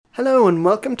Hello and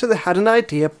welcome to the Had an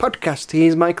Idea podcast.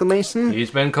 He's Michael Mason.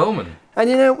 He's Ben Coleman. And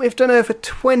you know, we've done over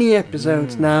 20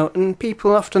 episodes now, and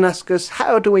people often ask us,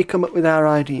 how do we come up with our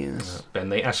ideas? Ben,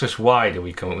 they ask us why do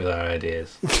we come up with our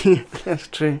ideas. That's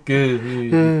true. Good.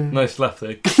 Nice laugh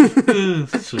there.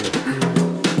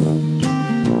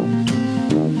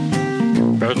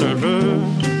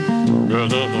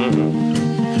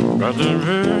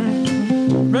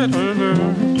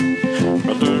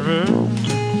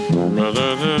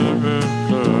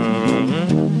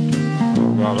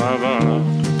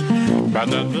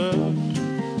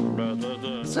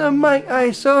 So, Mike,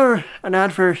 I saw an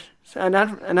advert. An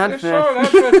advert. You saw an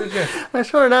advert, did you? I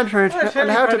saw an advert on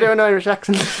how to do an Irish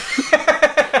accent.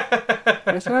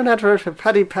 I saw an advert for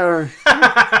Paddy Power.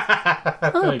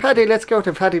 Oh, Paddy, let's go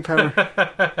to Paddy Power.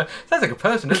 Sounds like a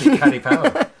person, doesn't he? Paddy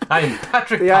Power. I'm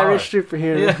Patrick The Power. Irish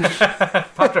superhero. Yeah.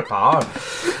 Patrick Power.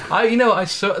 I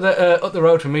saw that up the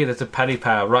road from me. There's a Paddy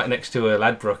Power right next to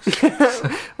Ladbrokes.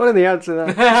 What are the odds of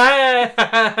that?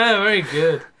 Very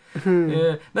good.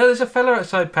 Yeah. No, there's a fella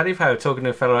outside Paddy Power talking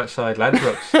to a fella outside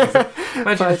Ladbrokes. They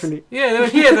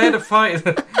had a fight.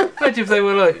 Imagine if they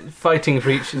were like fighting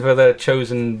for each of their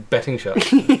chosen betting shops.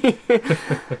 And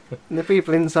the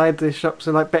people inside the shops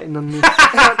are like betting on me.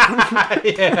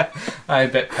 Yeah, I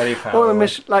bet Paddy Power. All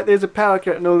the there's a power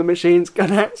cut and all the machines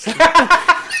gone out.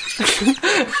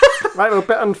 Right, we'll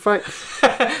bet on fights.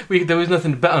 There was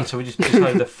nothing to bet on, so we just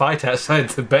decided to fight outside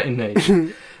the betting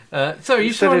nation. Sorry,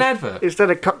 you saw an advert? Instead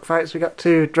of cockfights, we got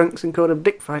two drunks and called them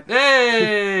dick fights.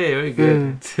 Hey, very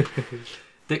good.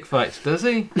 Dick fights, does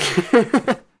he?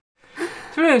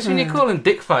 To be honest, when you call them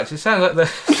dick fights, it sounds like they're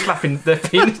slapping their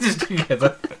penises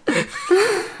together.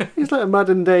 It's like a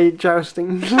modern day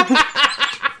jousting.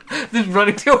 Just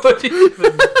running towards each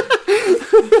other.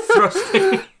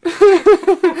 Thrusting.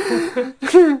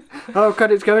 Oh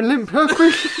god, it's going limp. Oh,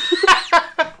 quick.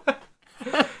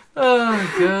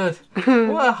 Oh god.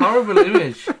 What a horrible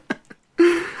image.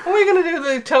 What are we going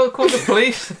to do? Call the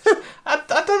police?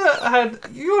 I don't know how...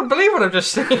 You wouldn't believe what I've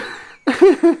just seen.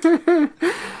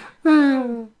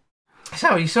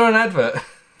 So, you saw an advert?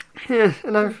 Yeah,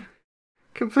 and I've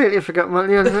completely forgotten what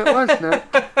the advert was now.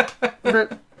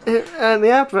 But the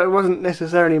advert wasn't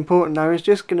necessarily important. I was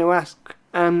just going to ask,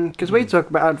 because we talk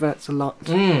about adverts a lot.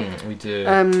 We do.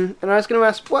 And I was going to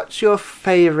ask, what's your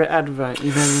favourite advert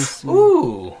you've ever seen?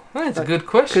 Ooh, that's a good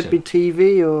question. Could be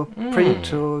TV or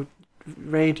print or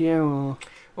radio or...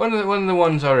 One of the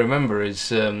ones I remember is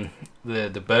the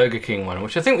Burger King one,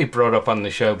 which I think we brought up on the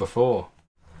show before,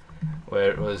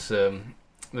 where it was the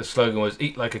slogan was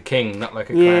 "Eat like a king, not like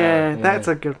a clown." Yeah, that's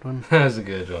a good one. That's a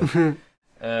good one.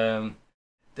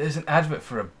 There's an advert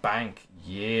for a bank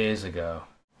years ago,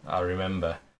 I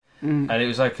remember, and it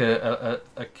was like a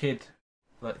kid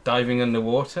like diving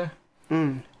underwater,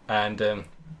 and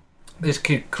this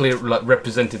kid clearly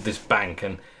represented this bank,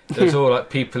 and there was all like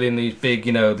people in these big,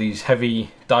 these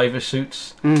heavy diver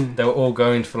suits. They were all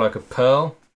going for like a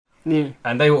pearl. Yeah.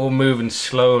 And they were all moving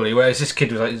slowly, whereas this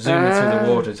kid was like zooming through the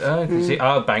waters. You see,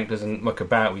 our bank doesn't muck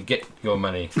about. We get your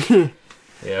money.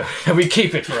 Yeah, we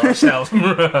keep it for ourselves.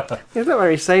 It's not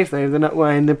very safe though. They're not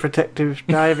wearing the protective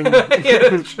diving. Yeah,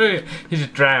 that's true. He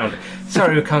just drowned.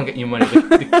 Sorry, we can't get your money.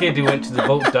 The kid who went to the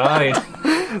vault died.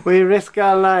 We risk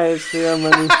our lives for your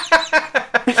money.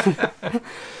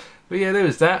 But yeah, there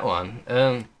was that one.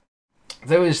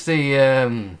 There was the...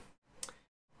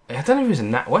 I don't know if it was a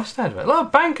NatWest advert. A lot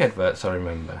of bank adverts, I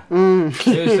remember.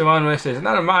 It was the one where it says,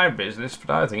 "None of my business, but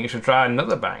I think you should try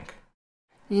another bank."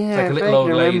 Yeah, it's like a little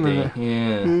old lady. That.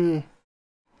 Yeah.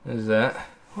 There's that.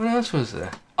 What else was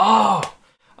there? Oh!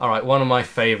 Alright, one of my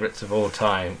favourites of all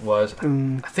time was,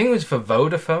 I think it was for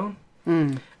Vodafone,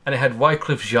 and it had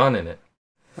Wycliffe Jean in it.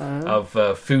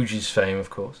 Of Fuji's fame, of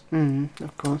course.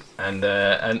 Of course. And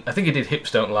I think he did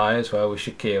Hips Don't Lie as well with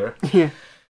Shakira. Yeah.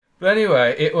 But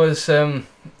anyway, it was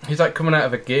he's like coming out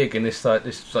of a gig, and this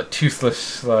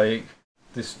toothless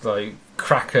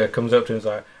cracker comes up to him and is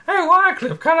like, "Hey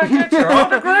Wycliffe, can I get your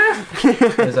autograph?"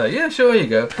 He's like, "Yeah, sure, here you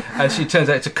go." And she turns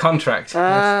out it's a contract.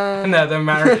 And now they're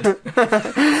married.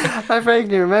 I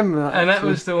vaguely remember that. And that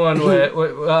was the one where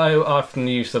I often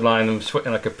used the line, "I'm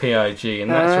sweating like a PIG,"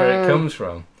 and that's where it comes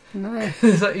from. Nice.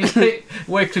 It's like you see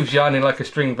Wycliffe Jean in like a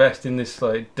string vest in this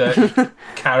like dirty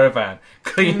caravan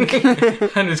cleaning,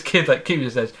 and this kid like keeps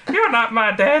and says, "You're not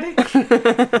my daddy." And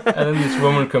then this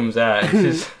woman comes out, and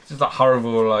she's just that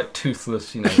horrible like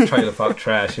toothless, trailer park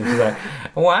trash, and she's like,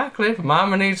 "Wycliffe,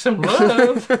 Mama needs some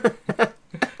love." And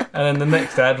then the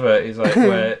next advert is like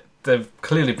where they've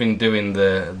clearly been doing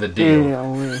the deal.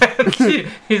 Yeah.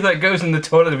 He's like goes in the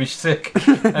toilet to be sick,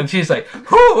 and she's like,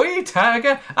 "Hoo-wee,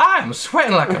 tiger, I'm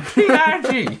sweating like a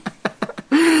PIG."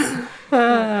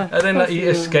 And then like, he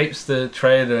escapes the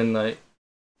trailer and like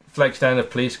flags down a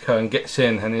police car and gets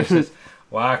in, and he says,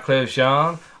 "Wycliffe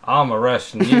Jean, I'm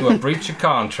arresting you a breach of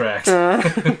contract."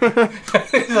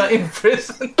 He's like in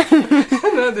prison.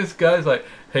 And then this guy's like,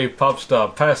 "Hey, pop star,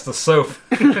 pass the soap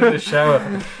in the shower."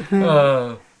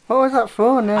 What was that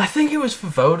for now? I think it was for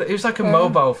Vodafone. It was like a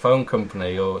mobile phone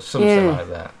company or something like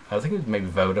that. I think it was maybe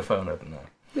Vodafone, I don't know.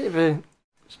 Bit of a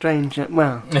strange,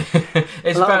 well...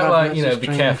 It's about like, you know, be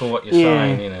careful what you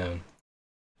sign, you know.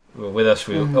 Well, with us,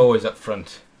 we're always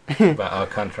upfront about our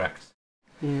contracts.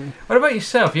 Yeah. What about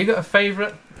yourself? You got a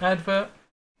favourite advert?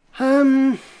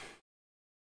 I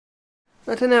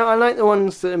don't know, I like the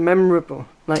ones that are memorable.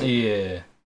 Like, yeah.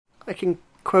 I can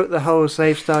quote the whole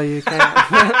Safestyle UK.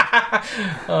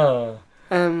 Oh.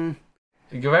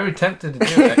 You're very tempted to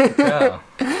do it, I can tell.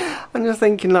 I'm just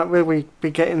thinking, like, will we be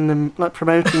getting them, like,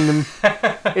 promoting them?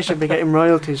 We should be getting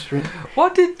royalties for it.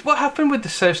 What happened with the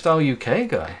Safestyle UK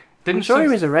guy? I'm sure he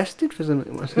was arrested for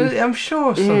something, wasn't he? I'm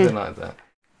sure something like that.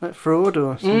 Like fraud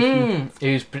or something.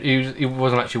 He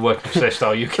wasn't actually working for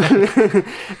Safestyle UK.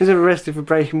 He was arrested for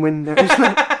breaking windows.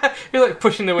 You're like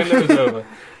pushing the windows over.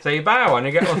 So you buy one,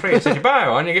 you get one free. I said you buy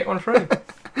one, you get one free.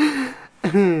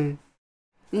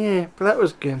 Yeah, but that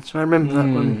was good. So I remember that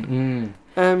one.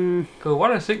 Cool.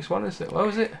 106. What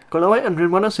was it? Call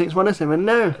 0800 106 107.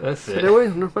 No, that's it.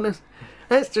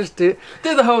 Let's just do it.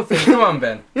 Do the whole thing. Come on,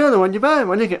 Ben. You're the one, you buy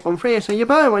one, you get one free. So you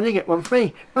buy one, you get one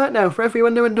free. Right now, for every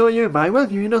window and door you buy, we'll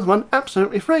give you another one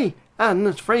absolutely free. And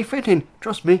it's free fitting.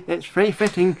 Trust me, it's free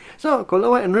fitting. So call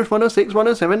 0800 106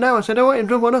 107 now. I said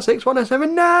 0800 106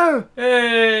 107 now.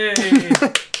 Hey!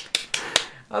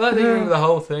 I like that you remember the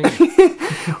whole thing.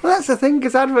 Well, that's the thing,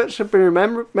 because adverts should be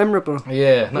memorable.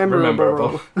 Yeah, not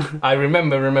memorable. I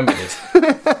remembered it.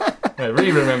 I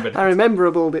re-remembered it. I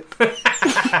rememberabled it.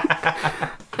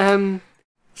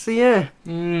 So yeah.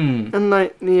 And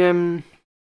like the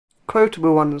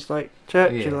quotable ones like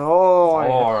Churchill.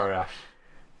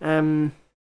 Yeah.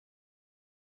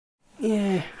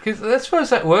 Yeah. Because I suppose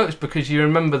that works because you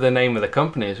remember the name of the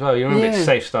company as well. You remember it's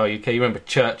Safestyle UK. You remember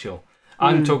Churchill.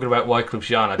 I'm talking about Wycliffe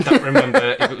Jean. I don't remember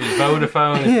if it was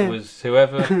Vodafone, if it was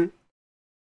whoever. Do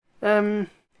you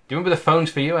remember the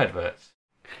Phones for You adverts?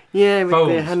 Yeah, with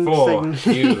Phones the hand for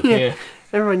thing. You. Yeah.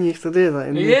 Everyone used to do that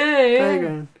in the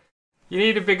playground. You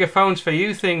need a bigger Phones for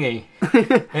You thingy.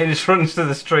 And he just runs to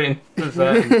the street and does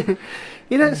that.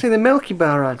 You don't see the Milky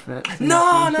Bar adverts?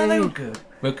 No, they were good.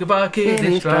 Milky Bar Kid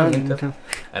is strong and tough.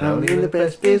 And only the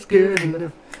best is good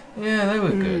enough. Yeah, they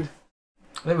were good.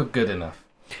 They were good enough.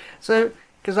 So,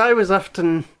 because I was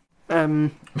often... well,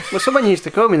 someone used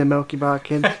to call me the Milky Bar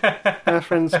Kid. My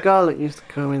friend Scarlett used to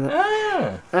call me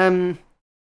that.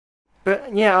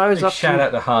 But yeah, I was often... Shout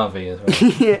out to Harvey as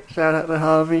well. Yeah, shout out to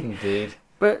Harvey. Indeed.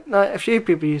 But like, a few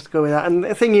people used to go with that. And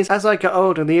the thing is, as I got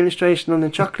older, the illustration on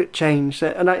the chocolate changed.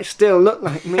 And it still looked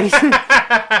like me.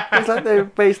 It's like they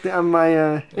based it on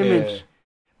my image. Yeah.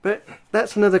 But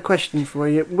that's another question for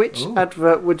you. Which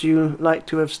advert would you like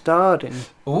to have starred in?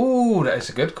 Ooh, that is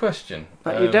a good question.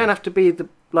 Like, you don't have to be the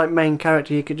main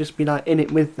character. You could just be like in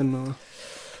it with them.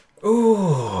 Or...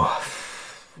 Ooh,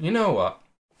 you know what?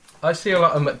 I see a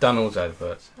lot of McDonald's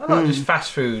adverts. I like just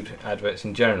fast food adverts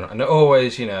in general, and they're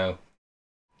always, you know,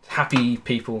 happy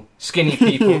people, skinny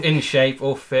people, in shape,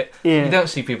 all fit. Yeah. You don't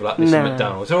see people like this in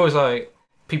McDonald's. It's always like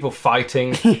people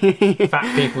fighting,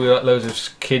 fat people with like loads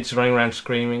of kids running around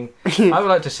screaming. I would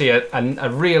like to see a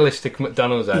realistic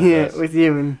McDonald's advert. Yeah, with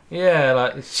you and... Yeah,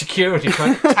 like security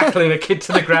tackling a kid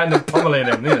to the ground and pummeling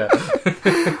him, you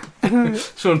know.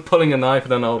 Someone pulling a knife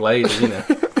at an old lady, you know.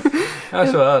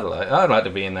 That's what I'd like. I'd like to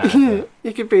be in that.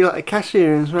 You could be like a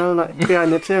cashier as well, like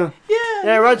behind the till.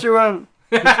 Yeah, Roger one.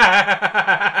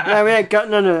 No, we ain't got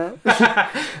none of that.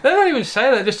 They don't even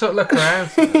say that, just sort of look around.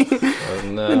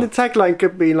 And the tagline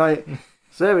could be like,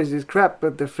 service is crap,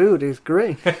 but the food is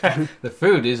great. The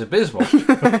food is abysmal.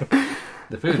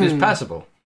 The food is passable.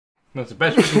 That's the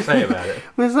best we can say about it.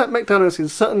 Well, there's that McDonald's in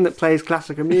Sutton that plays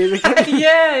classical music.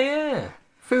 Yeah.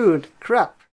 Food,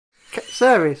 crap.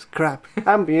 Service, crap.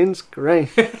 Ambience, great.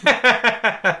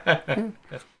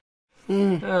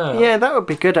 Yeah, that would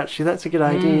be good actually. That's a good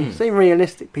idea. See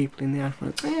realistic people in the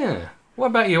advert. Yeah. What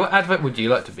about you? What advert would you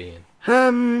like to be in?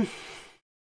 Well,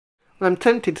 I'm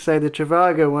tempted to say the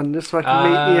Trivago one, just so I can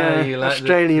meet the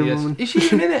Australian woman. Is she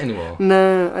even in it anymore?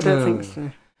 No, I don't think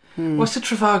so. What's the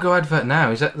Trivago advert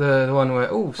now? Is that the one where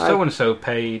so and so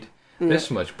paid this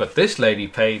much, but this lady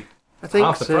paid I think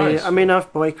half the so. price? I mean,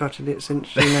 I've boycotted it since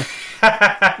she left.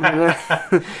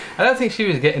 I don't think she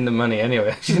was getting the money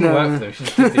anyway. She didn't work for them. She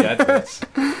just did the adverts.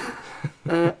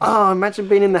 Imagine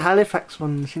being in the Halifax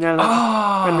ones, you know,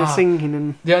 like when they're singing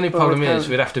and... The only problem is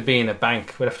we'd have to be in a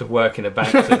bank. We'd have to work in a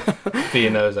bank to be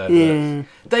in those adverts. Yeah.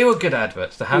 They were good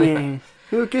adverts, the Halifax. Yeah.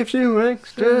 Who gives you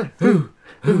extra? Who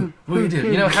we do?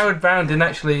 You know, Howard Brown didn't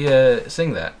actually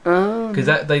sing that. Because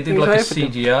they did like a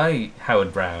CGI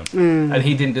Howard Brown. And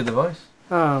he didn't do the voice.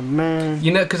 Oh, man.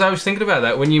 You know, because I was thinking about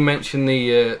that when you mentioned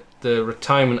the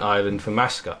retirement island for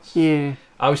mascots. Yeah.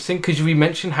 I was thinking, because we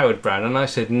mentioned Howard Brown, and I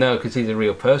said no, because he's a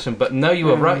real person. But no, you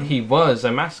were right, he was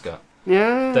a mascot.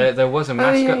 Yeah. There was a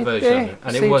mascot version of it,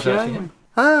 and it was actually him.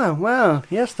 Ah, well,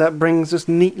 yes, that brings us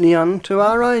neatly on to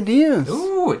our ideas.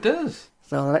 Ooh, it does.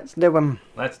 So let's do them.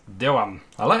 Let's do them.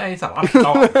 I like how you said let's do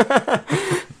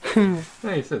them.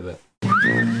 Yeah, you said that.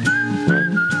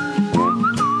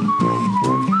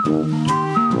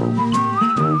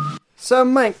 So,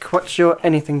 Mike, what's your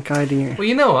anything idea? Well,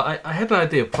 you know what? I had an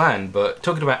idea planned, but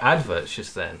talking about adverts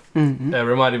just then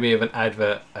reminded me of an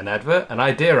idea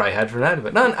I had for an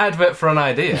advert. Not an advert for an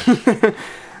idea.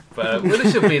 But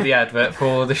this will be the advert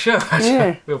for the show.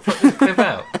 Yeah. We'll put this clip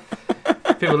out.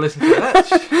 People listen to that.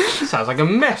 Sounds like a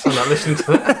mess. I'm not listening to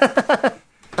that.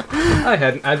 I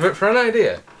had an advert for an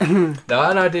idea. Now,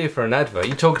 an idea for an advert.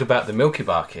 You talked about the Milky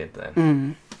Bar Kid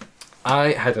then.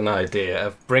 I had an idea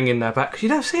of bringing that back, because you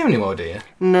don't see him anymore, do you?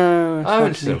 No. I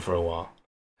haven't seen him for a while.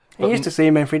 I used to see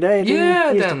him every day, didn't yeah,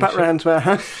 he? He used to pat round to our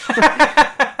house.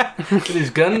 With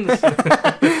his guns.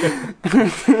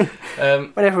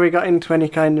 Whenever we got into any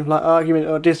kind of like argument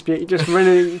or dispute, he just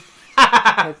running.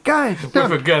 Guys, with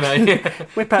a gun at you.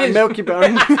 Whip out Milky Bar.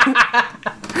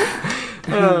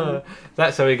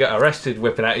 That's how he got arrested,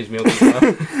 whipping out his Milky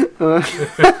Bar.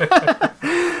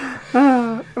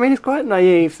 I mean, it's quite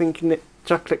naive thinking that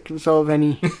chocolate can solve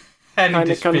any kind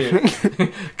dispute. of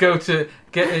conflict. Go to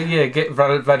get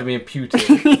Vladimir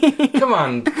Putin.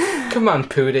 Come on,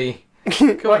 Pooty.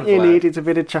 What you need is a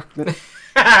bit of chocolate.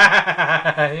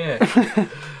 Yeah.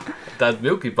 That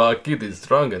Milky Bar Kid is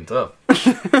strong and tough.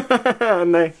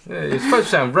 Nice. Yeah, it's supposed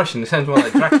to sound Russian. It sounds more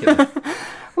like Dracula.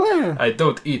 Well, I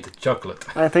don't eat chocolate.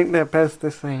 I think they're both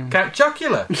the same. Count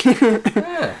Chocula.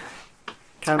 Yeah.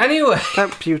 Anyway.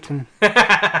 Count Putin.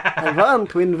 I want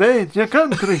to invade your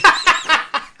country.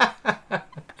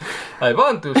 I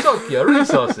want to suck your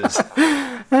resources.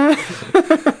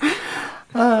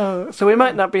 So we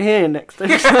might not be here next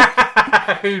week.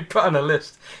 You put on a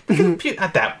list. I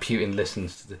doubt Putin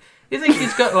listens to this. You think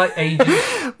he's got like agents?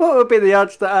 What would be the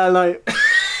odds that are like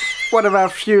one of our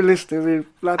few listeners is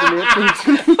Vladimir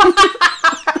Putin?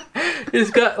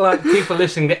 He's got like people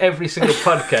listening to every single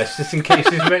podcast just in case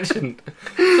he's mentioned.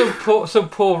 Some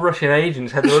poor Russian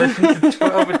agents had to listen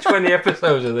to over 20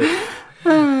 episodes of this.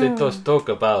 They just talk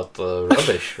about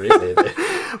rubbish, really.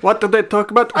 What do they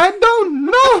talk about? I don't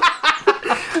know.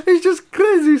 It's just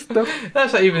crazy stuff.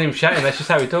 That's not even him shouting. That's just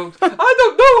how he talks. I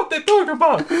don't know what they talk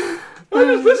about. I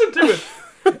just listen to it.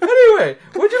 Anyway,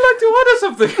 would you like to order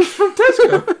something from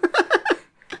Tesco?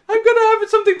 I'm going to have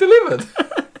something delivered.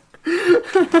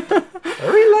 I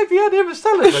really like the idea of a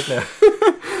salad right now.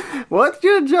 What's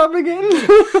your job again?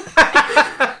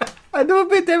 I do a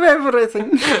bit of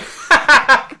everything.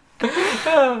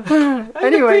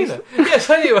 Anyways. Yes,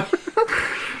 anyway.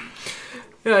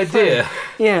 Your idea.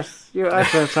 Yes, your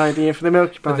adverse idea for the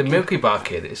Milky Bar Kid. The Milky Bar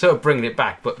Kid. It's sort of bringing it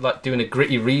back, but like doing a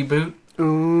gritty reboot.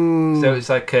 Ooh. So it's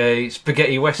like a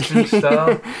spaghetti western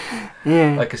style.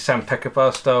 Yeah. Like a Sam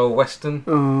Peckinpah style western.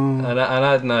 Ooh. And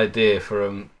I had an idea for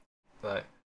like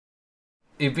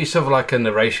it'd be sort of like a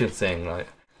narration thing, like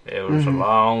it was a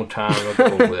long time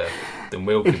ago where the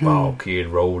Milky Bar Kid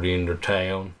rode into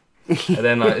town. And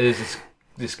then like there's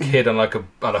this kid on like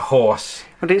on a horse.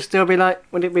 Would it still be like?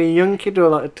 Would it be a young kid or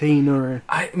like a teen or?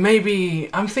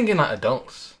 I'm thinking like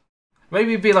adults.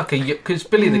 Maybe it'd be like because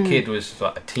Billy the Kid was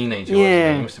like a teenager. Yeah.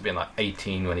 Wasn't he? He must have been like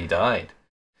 18 when he died.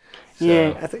 So.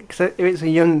 Yeah, I think so. If it's a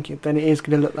young kid, then it is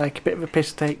going to look like a bit of a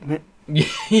piss take.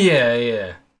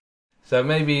 Yeah. So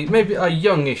maybe a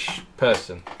youngish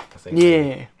person. I think.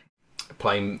 Yeah.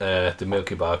 Playing the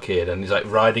Milky Bar Kid, and he's like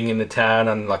riding in the town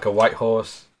on like a white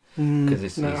horse. Because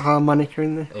it's a harmonica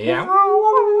in there. Yeah.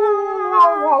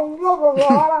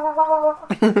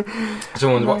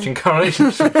 Someone's watching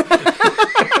Coronation Street.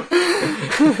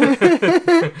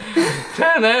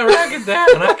 Turn that racket down,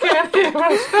 I can't hear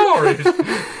my stories.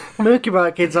 Milky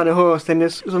Bar Kid's on a horse, then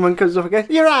someone comes up and goes,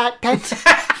 "You're right, Ted.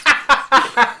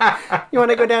 You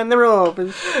want to go down the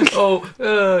road?" Oh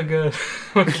god.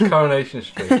 Coronation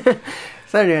Street.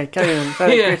 So anyway, carry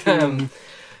on.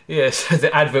 Yes,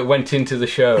 the advert went into the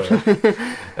show.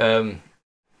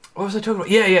 What was I talking about?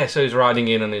 Yeah. So he's riding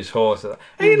in on his horse. Like,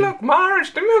 hey, look, Mara, it's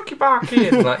the Milky Bar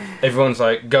Kid. And, like, everyone's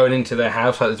like going into their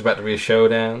house like there's about to be a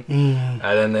showdown. And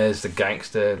then there's the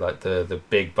gangster, like the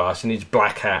big boss, and his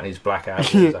black hat and his black outfit.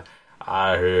 He's like,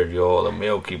 I heard you're the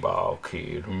Milky Bar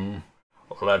Kid. Well,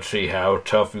 let's see how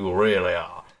tough you really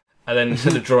are. And then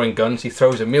instead of drawing guns, he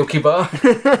throws a Milky Bar,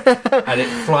 and it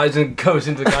flies and goes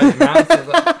into the guy's mouth. It's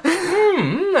like,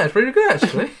 that's pretty good,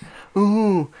 actually.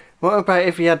 Ooh. What about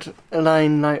if he had a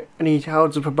line like, and he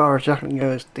holds up a bar of chocolate and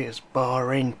goes, "This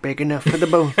bar ain't big enough for the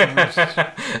both of us."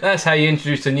 That's how you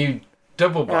introduce a new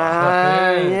double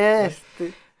bar. Yes.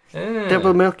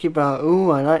 Double Milky Bar. Ooh,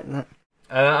 I like that.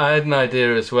 I had an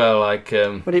idea as well, like...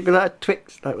 would it be like a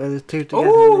Twix, like where there's two together?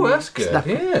 Oh, that's good.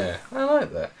 Yeah, I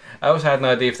like that. I also had an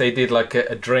idea if they did like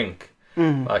a drink,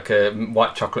 like a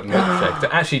white chocolate milkshake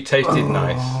that actually tasted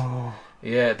nice.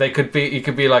 Yeah, they could be. You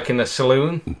could be like in a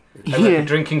saloon, like a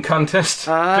drinking contest,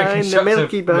 drinking in shots the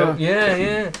Milky Bar. Milk.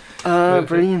 Yeah.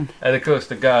 Brilliant. And of course,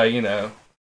 the guy, I don't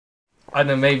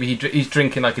know, maybe he's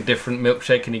drinking like a different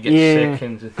milkshake and he gets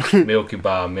sick. And Milky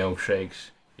Bar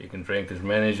milkshakes, you can drink as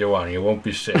many as you want, you won't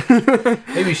be sick.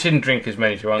 Maybe you shouldn't drink as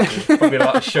many as you want because there's probably a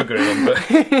lot of sugar in them.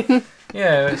 But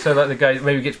yeah, so like the guy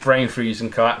maybe gets brain freeze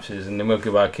and collapses, and the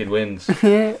Milky Bar Kid wins.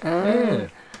 I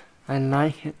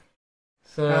like it.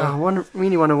 So, I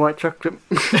really want a white chocolate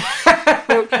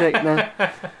milkshake now.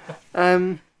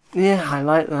 Yeah, I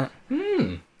like that.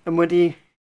 And would he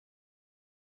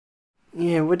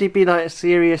be like a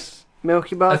serious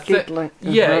Milky Bar Kid?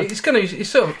 It's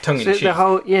sort of tongue in cheek. The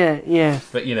whole, yeah.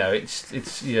 But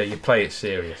it's you play it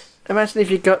serious. Imagine if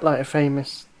you got like a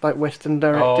famous like Western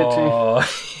director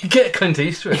to get Clint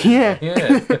Eastwood. Yeah.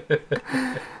 You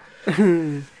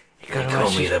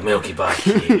call me the Milky Bar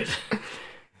Kid.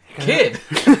 Kid?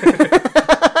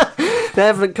 They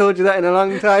haven't called you that in a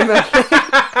long time.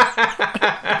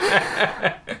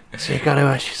 So you got to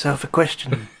ask yourself a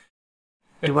question.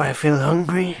 Do I feel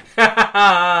hungry?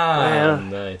 Well,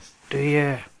 nice. Do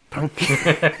you, punk?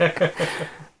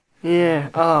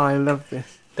 Yeah. Oh, I love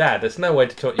this. Dad, there's no way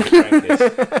to talk you to this.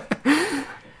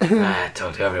 I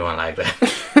talk to everyone like that.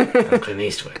 I'm Clint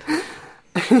Eastwood.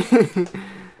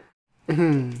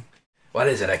 What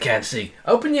is it? I can't see.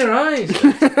 Open your eyes.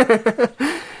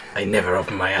 I never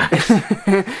open my eyes.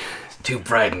 It's too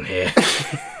bright in here.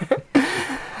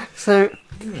 So,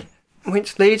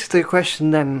 which leads to the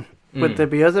question then, would there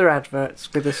be other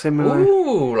adverts with a similar...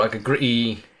 Ooh, like a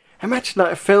gritty... Imagine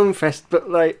like a film fest, but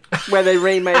like where they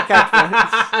remake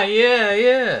adverts.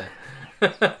 Yeah.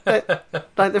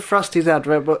 like the Frosties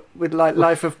advert, but with like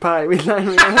Life of Pi. With like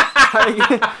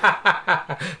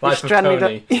Life of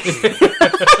Tony.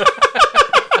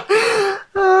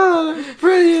 Oh, that's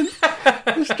brilliant.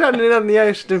 You're stranded on the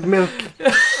ocean of milk.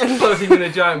 Floating in a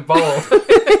giant bowl.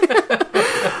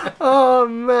 Oh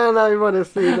man, I want to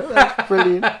see that. That's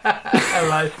brilliant.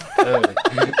 Life of Tony.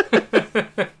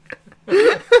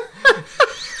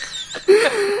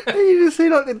 You just see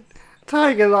like the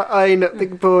tiger like eyeing up the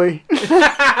boy.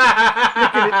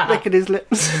 Licking his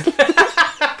lips.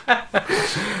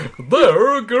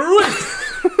 They're great.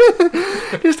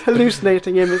 Just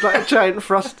hallucinating him as like a giant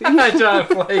Frosty. A giant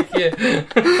flake, yeah.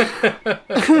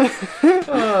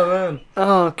 Oh man.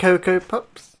 Oh, Cocoa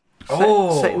Pops.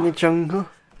 Set in the jungle.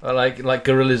 I like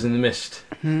Gorillas in the Mist.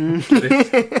 With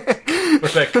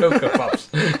their Cocoa Pops.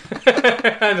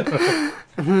 I don't know.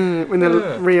 With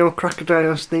a real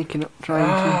crocodile sneaking up trying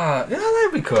to... Yeah,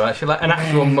 that'd be cool actually, like an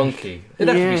actual monkey.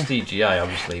 It'd have to be CGI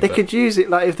obviously. They could use it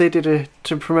like if they did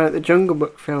to promote the Jungle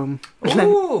Book film.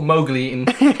 Ooh, Mowgli eating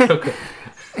cocoa.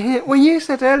 Well, you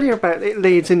said earlier about it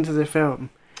leads into the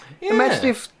film. Yeah. Imagine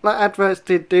if like adverts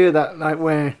did do that, like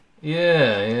where...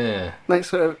 Yeah. Like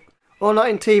sort of... Or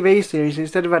like in TV series,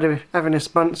 instead of having a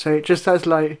sponsor, it just has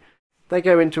like... They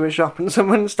go into a shop and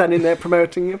someone's standing there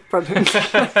promoting a product.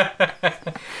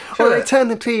 Or they turn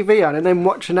the TV on and then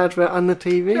watch an advert on the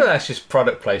TV. Yeah, that's just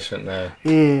product placement there.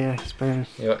 Yeah, I suppose.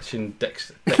 You're watching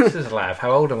Dexter's Lab.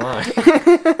 How old am I?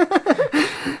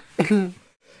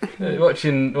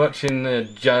 watching what's his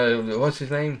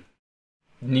name?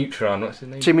 Neutron. What's his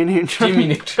name? Jimmy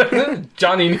Neutron.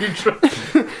 Johnny Neutron.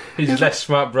 His less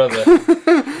smart brother.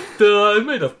 I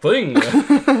made a thing.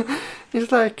 It's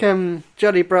like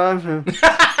Johnny Bravo,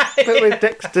 but with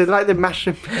Dexter, like the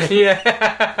mashup.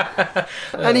 Yeah.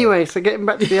 Anyway, so getting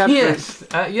back to the adverts.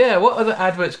 Yes. What other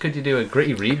adverts could you do a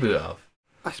gritty reboot of?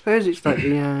 I suppose it's like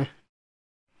the...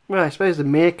 I suppose the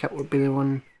Meerkat would be the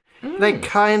one. They're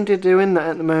kind of doing that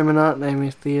at the moment, aren't they,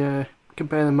 with the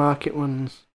Compare the Market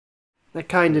ones? They're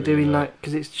kind of doing like...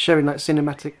 Because it's showing like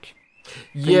cinematic...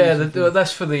 Yeah,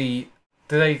 that's for the...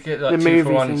 Do they get like the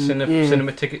 2-for-1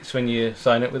 cinema tickets when you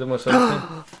sign up with them or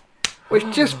something? We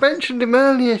just mentioned him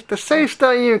earlier, the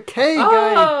SoStar UK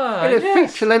guy in a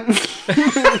feature length.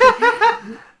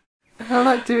 I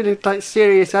like doing it like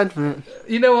serious adverts.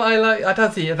 You know what I like? I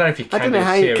don't know if you can do a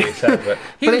serious advert.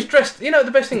 He was dressed. You know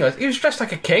the best thing was he was dressed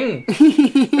like a king,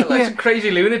 like some crazy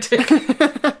lunatic.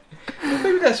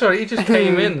 Maybe that's right. He just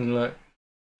came in and like.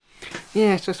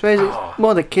 Yes, I suppose it's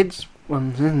more the kids'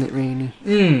 ones, isn't it? Really.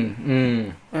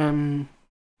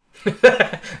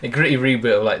 A gritty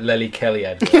reboot of like Lely Kelly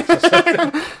adverts. Or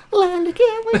something. Lely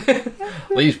Kelly.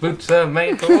 These boots are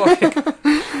made for walking.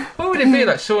 What would it be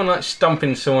like? Someone like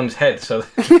stomping someone's head, so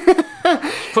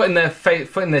putting their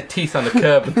teeth on the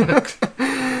curb.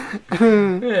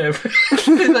 Yeah,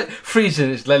 like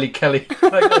freezing. It's Lely Kelly,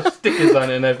 like got stickers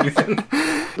on it and everything.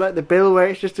 Like the bill where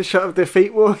it's just a shot of their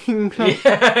feet walking.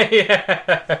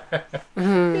 Yeah.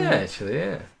 Actually,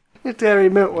 yeah. The Dairy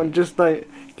Milk one, just like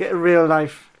get a real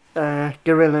life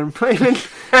gorilla and put him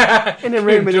in a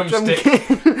room with a drum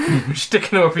kit.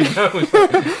 Sticking up his nose.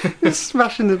 Just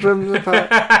smashing the drums apart.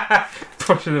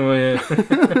 Pushing them away.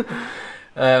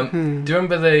 Do you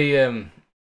remember the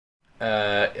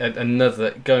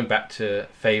another, going back to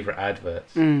favourite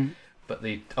adverts, but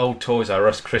the old Toys R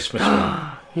Us Christmas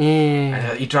one?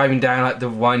 Yeah. And, you're driving down like the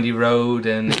windy road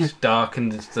and it's dark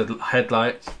and it's the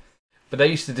headlights. But they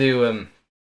used to do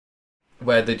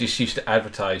where they just used to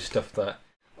advertise stuff like,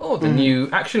 the new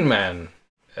Action Man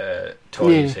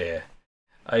toys here.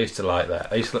 I used to like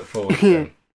that. I used to look forward to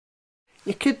them.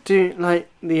 You could do like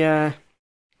the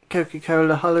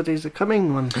Coca-Cola Holidays Are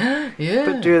Coming one. Yeah.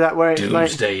 But do that where it's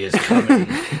Doomsday is coming.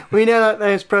 We know like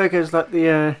those programs like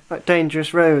the like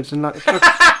Dangerous Roads and like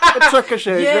the trucker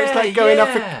shows where it's like going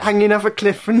hanging off a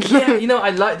cliff and you know, I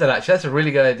like that actually. That's a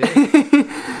really good idea.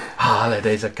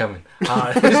 Holidays are coming.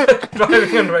 Driving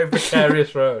on a very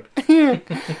precarious road. Yeah.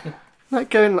 Like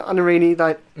going on a really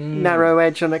like narrow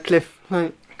edge on a cliff,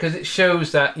 like because it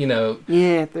shows that, you know,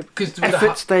 the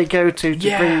efforts they go to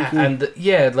bring, and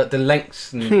like the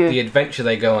lengths and the adventure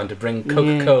they go on to bring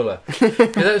Coca-Cola.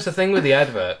 Because that was the thing with the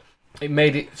advert; it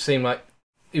made it seem like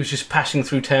it was just passing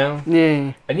through town.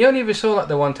 Yeah, and you only ever saw like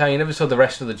the one town; you never saw the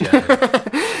rest of the journey.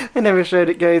 They never showed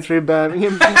it going through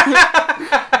Birmingham.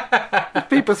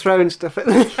 People throwing stuff at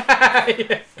them.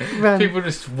 People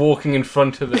just walking in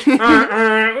front of it. What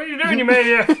are you doing, you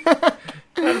maniac?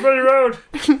 Down the bloody road.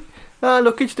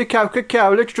 Look, it's the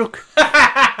Coca-Cola truck.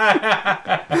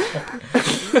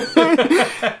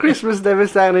 Christmas never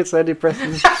sounded so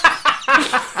depressing.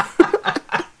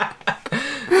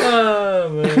 Oh,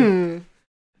 man.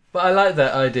 But I like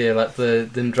that idea, like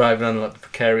them driving on like the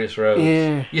precarious roads.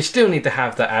 Yeah. You still need to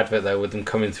have that advert though, with them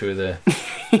coming through the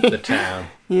town.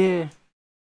 Yeah.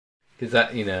 Because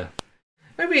that, you know,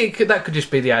 maybe that could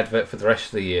just be the advert for the rest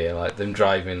of the year, like them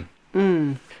driving.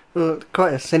 Well,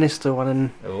 quite a sinister one, and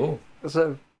I'm sort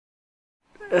of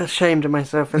ashamed of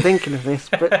myself for thinking of this,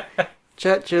 but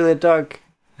Churchill the dog.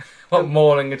 What,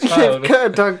 mauling a child? Cut a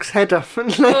dog's head off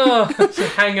and it's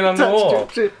hanging on the wall.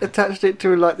 Attached it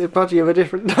to like the body of a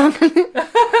different dog.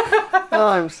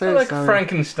 I'm so like sorry.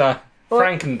 Frankenstein.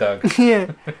 Frankendog.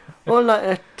 Yeah. Or like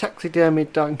a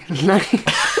taxidermied dog.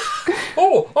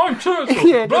 I'm Churchill.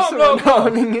 Yeah, blah, just blah, blah.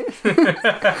 holding it.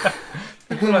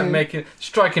 People like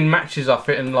striking matches off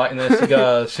it and lighting their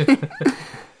cigars.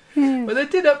 But they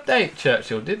did update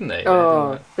Churchill, didn't they?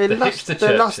 They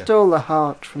lost all the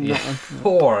heart from that one.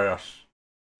 Poor us.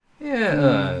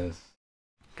 Yeah.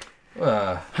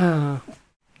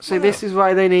 So this is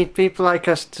why they need people like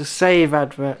us to save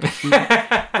adverts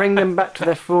and bring them back to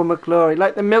their former glory,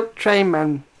 like the Milk Train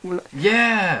Man.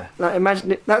 Yeah. Like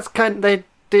imagine it. They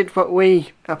did what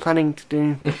we are planning to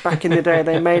do back in the day.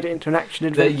 They made it into an action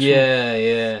adventure.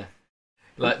 Yeah.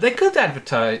 Like they could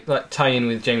advertise, like tie in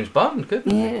with James Bond, couldn't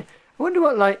they? Yeah. I wonder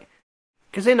what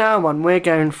because in our one we're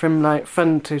going from like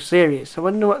fun to serious. I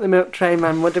wonder what the Milk Train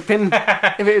Man would have been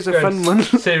if it was a fun one.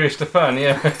 Serious to fun,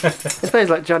 yeah. I suppose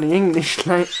like Johnny English,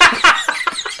 like.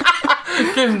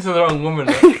 Give them to the wrong woman.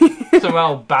 Like, some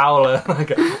old bowler.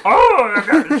 Like, I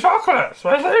got chocolates.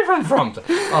 Where's they even from?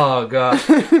 Oh god.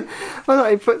 Well,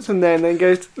 like he puts them there and then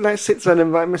goes, sits on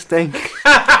them by mistake.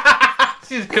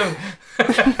 She's come.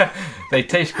 They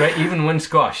taste great even when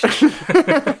squashed.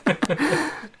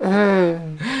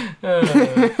 And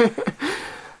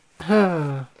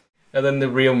then the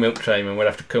real Milk Train Man would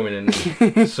have to come in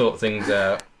and sort things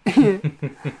out.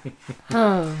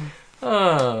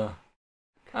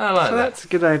 I like that. That's a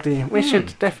good idea. We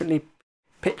should definitely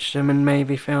pitch them and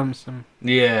maybe film some.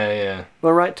 Yeah.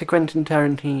 We'll write to Quentin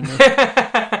Tarantino.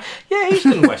 Yeah, he's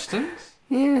done westerns.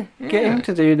 Yeah, get him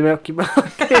to do the Milky Bar.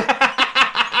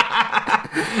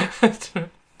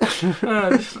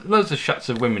 Just loads of shots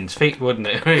of women's feet, wouldn't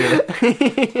it?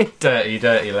 Really? Dirty,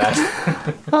 dirty lad.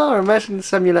 Oh, imagine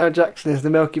Samuel L. Jackson as the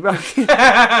Milky Bar.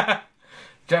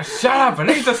 Just shut up and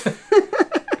eat the...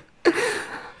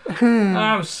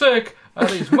 I'm sick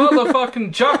of these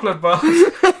motherfucking chocolate bars.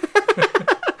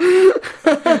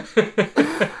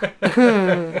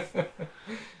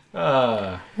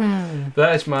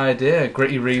 That's my idea. A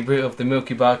gritty reboot of the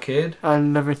Milky Bar Kid. I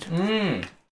love it.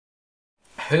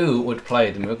 Who would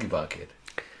play the Milky Bar Kid?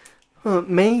 Well,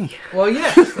 me. Well,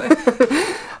 yes.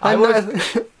 I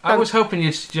was hoping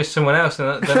you'd suggest someone else,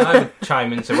 and then I would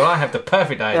chime in and say, well, I have the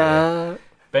perfect idea.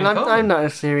 Ben Coleman. I'm not a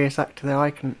serious actor, though.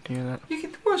 I couldn't do that.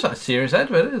 Well, it's not a serious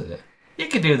advert, is it? You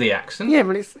could do the accent. Yeah,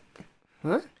 but it's...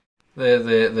 What?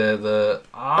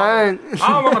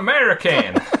 I'm an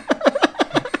American.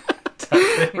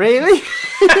 Really?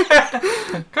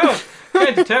 Cool.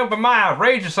 Can't you tell by my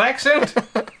outrageous accent?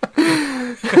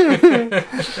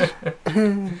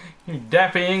 You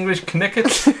dappy English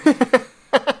knickets.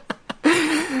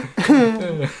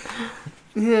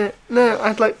 Yeah, no,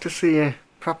 I'd like to see a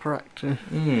proper actor.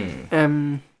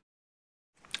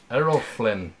 Errol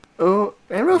Flynn. Oh,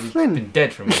 Errol Flynn. He's been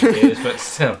dead for many years, but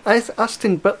still. It's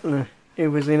Austin Butler, who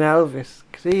was in Elvis,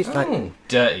 because he's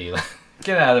dirty.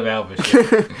 Get out of Elvis.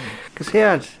 Because he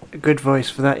had a good voice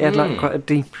for that. He had like quite a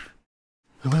deep...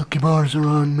 The Milky Bars are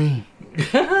on me.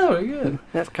 Very good.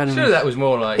 That's kind of... Sure, that was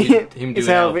more like him doing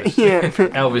Elvis. Yeah.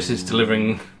 Elvis is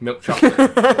delivering milk chocolate.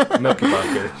 Milky Bar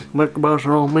Kid. Milky Bars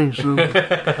are on me, so... Go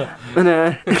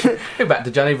back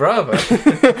to Johnny Bravo.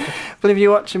 But if you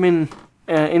watch him in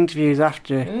interviews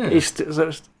after, he's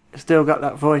still got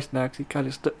that voice now, because he kind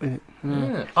of stuck with it.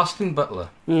 Yeah. Austin Butler.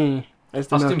 Yeah. As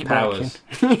the Austin Milky Powers.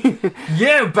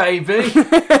 Yeah, baby!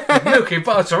 Milky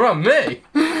Bars are on me!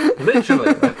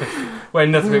 Literally.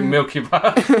 Wearing nothing but Milky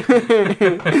Bars.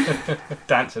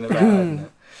 Dancing about, isn't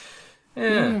it?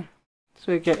 Yeah.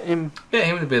 So we get him... Get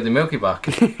him to be the Milky Bar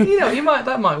Kid.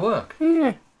 That might work.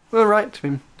 Yeah. We'll write to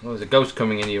him. Oh, there's a ghost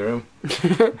coming in your room.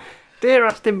 Dear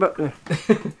Austin Butler,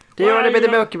 do you want to be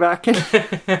the Milky Bar Kid?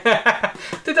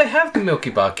 Did they have the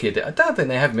Milky Bar Kid? I don't think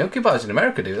they have Milky Bars in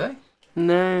America, do they?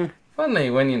 No. Funny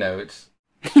when, it's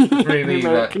really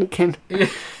American kid. Yeah.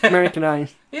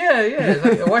 Americanized. Yeah, it's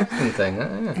like a Western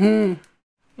thing.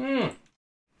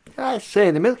 I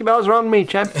say, the Milky Bars are on me,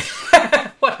 champ.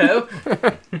 What-ho?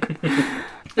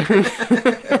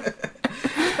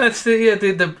 That's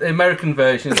the American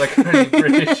version. It's like really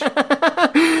British.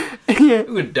 Yeah.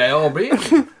 Good day, Aubrey.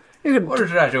 What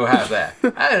is that you have there?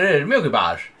 Milky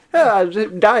Bars. Oh,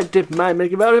 I dipped my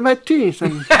Milky Bar in my tea.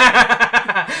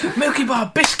 Milky Bar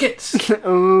biscuits.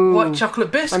 Oh, white chocolate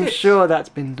biscuits. I'm sure that's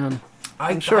been done.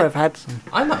 I'm sure I've had some.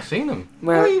 I've not seen them.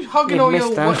 Well, why are you hogging all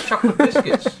your white chocolate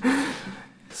biscuits?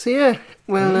 So yeah,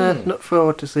 we'll look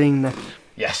forward to seeing that.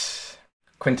 Yes.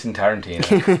 Quentin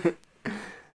Tarantino.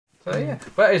 So yeah,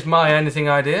 that is my anything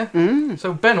idea.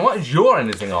 So Ben, what is your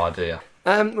anything idea?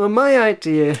 Well, my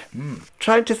idea,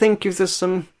 tried to think if there's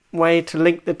some way to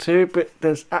link the two, but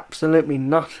there's absolutely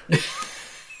not.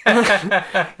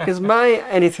 Because my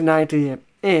anything idea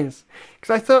is,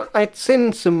 because I thought I'd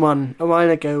seen someone a while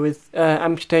ago with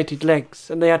amputated legs,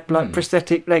 and they had like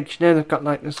prosthetic legs. They've got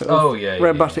like the sort of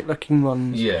robotic looking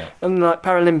ones. Yeah. And like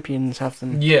Paralympians have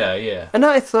them. Yeah. And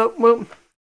I thought, well,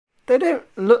 they don't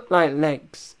look like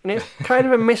legs, and it's kind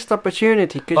of a missed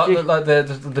opportunity. Cause like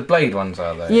the blade ones,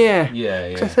 are they?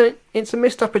 Yeah. So I thought it's a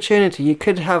missed opportunity. You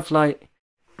could have like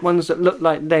ones that look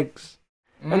like legs,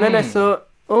 and then I thought,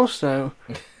 also,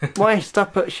 why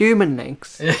stop at human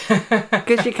legs?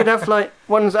 Because you could have like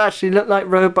ones that actually look like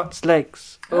robots'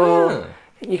 legs, or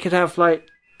you could have like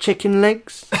chicken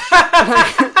legs,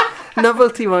 like,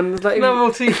 novelty ones, like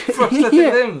novelty prosthetic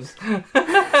limbs.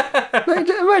 Like,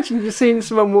 imagine you're seeing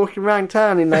someone walking around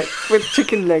town in like with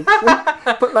chicken legs,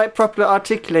 but like proper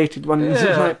articulated ones,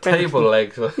 like table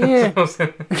legs, or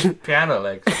piano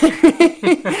legs.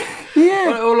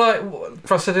 Yeah. Or like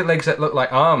prosthetic legs that look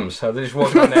like arms, so they just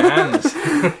walk on their hands.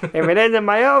 If it isn't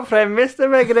my old friend, Mr.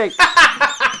 Megadeth.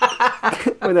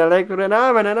 With a leg for an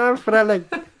arm and an arm for a leg.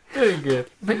 Very good.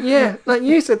 But yeah, like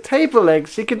use the table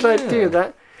legs, you could like do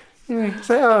that.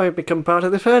 So it become part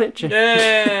of the furniture.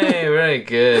 Yay, very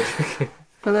good.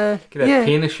 But, could have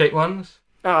penis-shaped ones.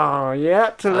 Oh,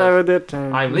 yeah, to lower the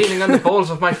tone. I'm leaning on the balls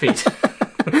of my feet.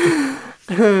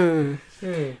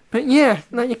 But yeah,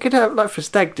 like you could have like for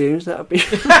stag do's, that would be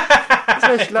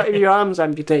especially like if your arm's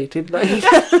amputated. Like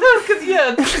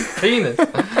penis.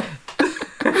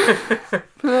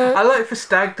 I like for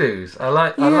stag do's. I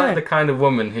like the kind of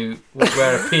woman who would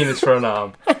wear a penis for an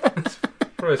arm.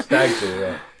 For a stag do,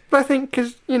 yeah. But I think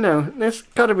because there's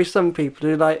got to be some people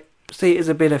who like see it as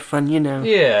a bit of fun,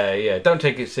 Yeah. Don't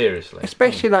take it seriously.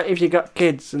 Especially like if you got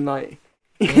kids and like.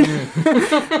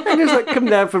 And just like come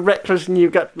down for breakfast and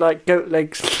you've got like goat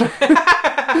legs.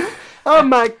 Oh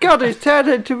my god, he's turned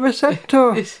into a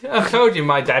centaur. I told you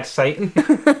my dad's Satan.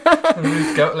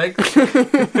 His goat legs.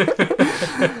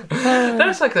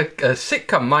 That's like a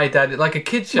sitcom, My Dad, like a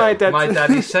kid's show. My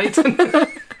Daddy's Satan.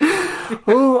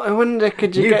 Oh, I wonder,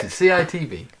 could you get... to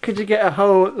CITV. Could you get a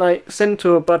whole, like,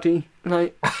 centaur body?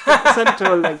 Like,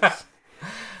 centaur legs.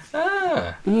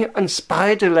 Ah. Yeah, and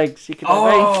spider legs you could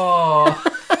You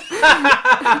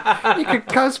could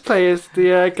cosplay as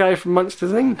the guy from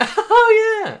Monsters Inc.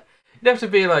 Oh, yeah. You'd have to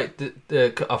be like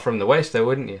cut off from the waist, though,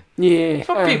 wouldn't you? Yeah. That's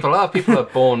what people are. People are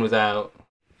born without,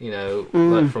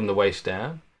 like from the waist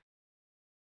down.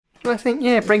 I think,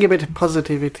 bring a bit of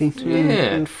positivity to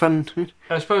it and fun to it.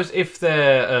 I suppose if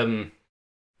they're,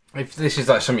 if this is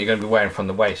like something you're going to be wearing from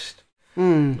the waist,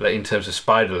 like in terms of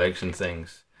spider legs and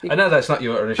things. I know that's not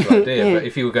your initial idea, but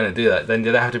if you were going to do that, then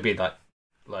they'd have to be like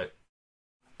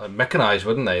mechanized,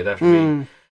 wouldn't they? They'd have to be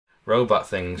robot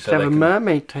things. So have a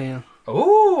mermaid tail.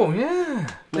 Oh, yeah.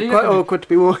 It's quite awkward to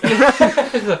be walking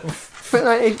around. But,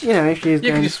 like, if she's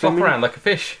you can just flop around like a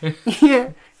fish.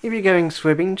 Yeah. If you're going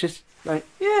swimming, just, like...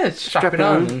 Yeah, strap it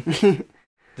on.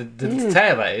 The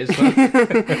tail, that is.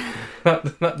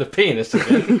 Not the penis of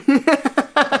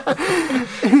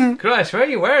it. Christ, where are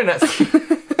you wearing that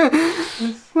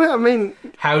thing? Well, I mean...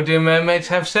 How do mermaids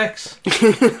have sex?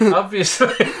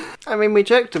 Obviously. I mean, we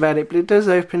joked about it, but it does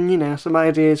open, some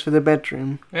ideas for the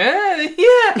bedroom. Yeah.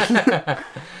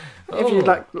 If you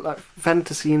like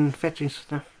fantasy and fetish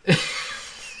stuff.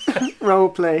 Role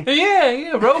play.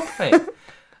 Yeah, role play.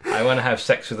 I want to have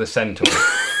sex with a centaur.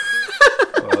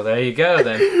 Well, there you go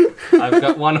then. I've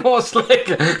got one horse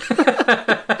leg.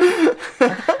 I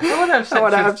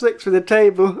want to have sex with a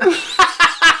table.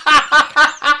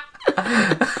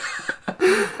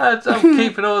 I'm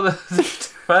keeping all the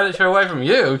furniture away from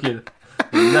you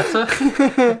nutter.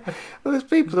 Well, there's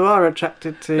people who are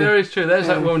attracted to... There is true. There's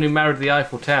that woman who married the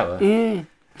Eiffel Tower. Yeah.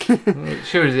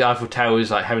 Sure, the Eiffel Tower is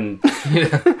like having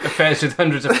affairs with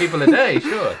hundreds of people a day,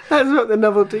 sure. That's what the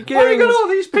novelty keyrings... Why have you got all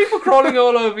these people crawling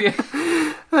all over you?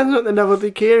 That's what the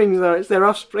novelty keyrings are. It's their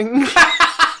offspring.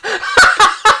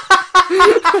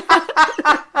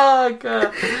 Oh,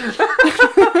 God.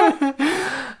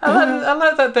 I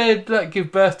like that they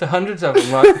give birth to hundreds of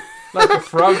them, like a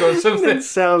frog or something. And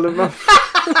sell them off.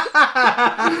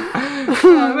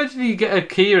 Imagine you get a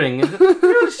keyring.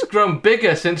 It's grown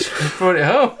bigger since we brought it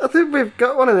home. I think we've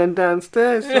got one of them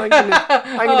downstairs. So I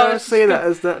can see that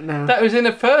as that now. That was in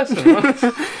a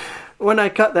person. When I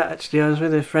cut that, actually, I was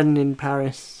with a friend in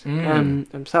Paris.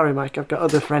 I'm sorry, Mike, I've got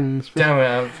other friends. Damn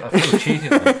it, I feel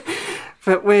cheated. Man.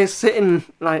 But we're sitting,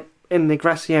 in the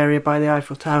grassy area by the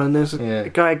Eiffel Tower, and there's a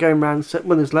guy going around.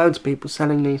 Well, there's loads of people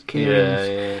selling these keyrings.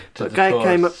 Yeah. So a guy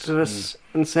came up to us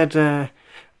and said, do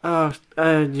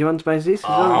you want to buy this?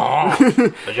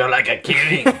 Would you like a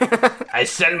keyring? I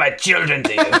sell my children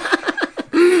to you.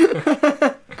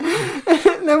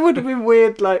 That would have been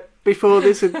weird, before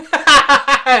this had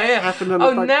happened on the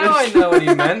podcast. Now I know what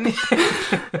you meant.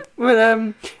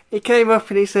 Well, he came up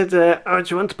and he said, do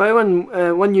you want to buy one?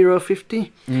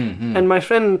 €1.50? Mm-hmm. And my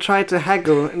friend tried to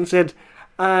haggle and said,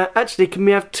 actually, can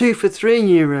we have 2 for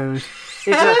 €3?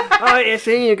 He said, oh, yes,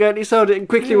 here you go. And he sold it and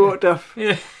quickly walked off.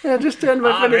 Yeah. And I just turned to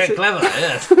my friend and said... clever,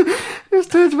 yes.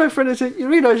 Just turned to my friend and said, you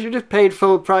realise you just paid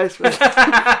full price for it.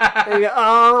 And he go,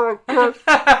 oh, God.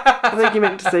 I think he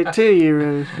meant to say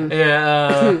 €2.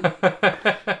 Yeah.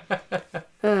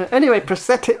 Anyway,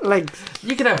 prosthetic legs.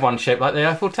 You could have one shaped like the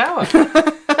Eiffel Tower.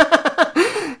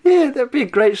 Yeah, that'd be a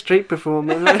great street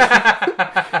performer.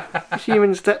 A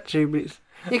human statue, but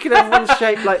you could have one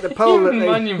shaped like the pole. Human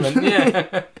monument,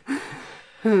 yeah.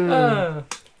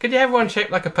 Could you have one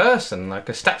shaped like a person, like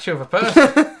a statue of a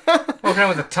person? Walking around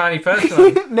with a tiny person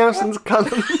on. Nelson's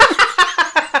column.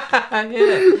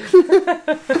 Yeah.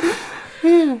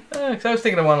 Cause I was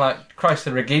thinking of one like Christ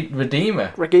the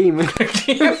Redeemer. Redeemer.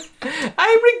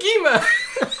 I'm Redeemer.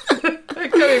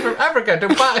 Coming from Africa to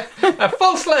buy a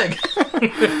false leg.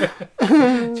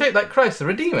 Shaped like Christ the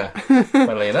Redeemer.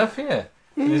 Funnily enough, yeah.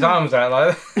 His arms out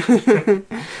like that.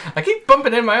 I keep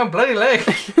bumping in my own bloody leg.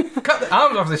 Cut the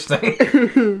arms off this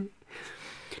thing.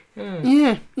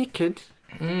 Yeah, you could.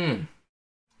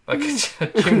 Like a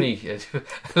chimney.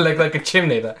 A leg like a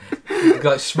chimney.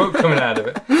 Like smoke coming out of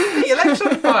it. Your leg's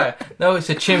on fire. No, it's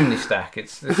a chimney stack.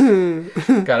 It's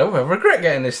God, I regret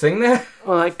getting this thing there.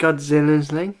 Or like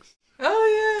Godzilla's legs.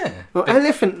 Oh, yeah. Or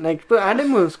elephant legs. But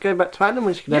animals, go back to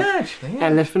animals. You could have actually. Yeah.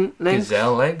 Elephant legs.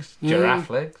 Gazelle legs. Giraffe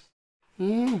legs.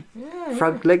 Yeah.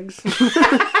 Frog legs.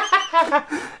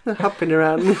 Hopping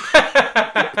around.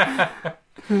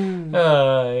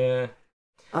 Oh, yeah.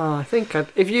 Oh, I think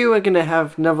if you were going to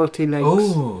have novelty legs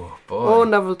Oh, boy. or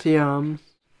novelty arms,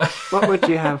 what would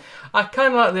you have? I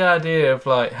kind of like the idea of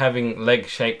like having legs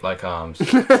shaped like arms.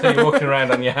 So you're walking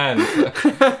around on your hands.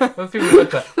 When people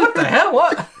look like, what the hell?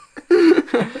 What?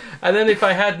 And then if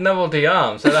I had novelty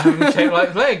arms, I'd have them shaped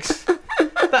like legs.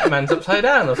 That man's upside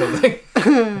down or something.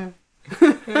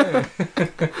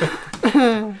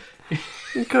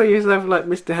 You call yourself like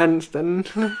Mr. Hanston.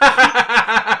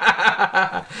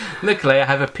 Luckily, I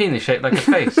have a penis shaped like a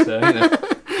face, so you know.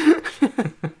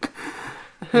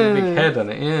 A big head on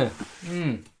it, yeah.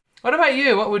 What about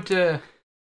you? What would?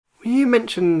 You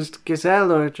mentioned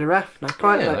gazelle or a giraffe, and I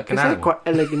quite Yeah, like like an because they're animal. quite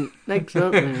elegant legs,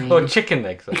 aren't they? Or chicken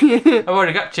legs. I've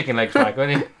already got chicken legs, Mike.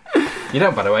 Haven't you? You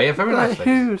don't, by the way. You have very Like nice legs.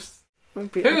 hooves. I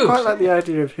Hooves? quite like the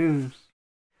idea of hooves.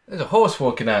 There's a horse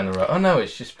walking down the road. Oh no,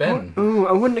 it's just Ben. Oh,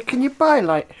 I wonder, can you buy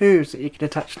like hooves that you can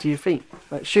attach to your feet,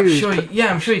 like I'm shoes? sure you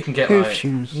can get Hoof like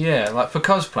shoes. yeah, like for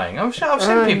cosplaying. I'm sure I've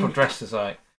seen people dressed as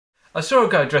like. I saw a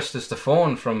guy dressed as the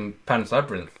fawn from Pan's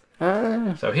Labyrinth.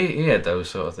 So he had those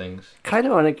sort of things. Kind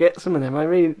of want to get some of them. I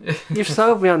mean, you've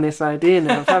sold me on this idea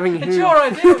now of having hooves. It's your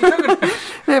idea. What are you talking about?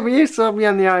 Yeah, but you sold me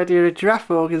on the idea of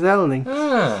giraffe or gazelle legs.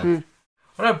 What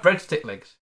about breadstick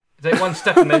legs? Is it one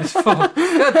step and then it's full? God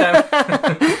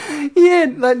damn. Yeah,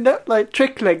 like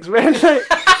trick legs, where like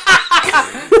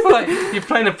Like you're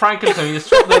playing a prank or something, you just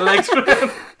swap their legs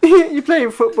around. you're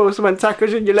playing football, someone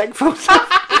tackles you and your leg falls off.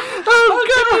 Oh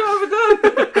God,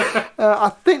 what have I done? I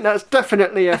think that's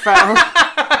definitely a foul.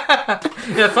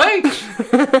 You think?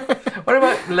 What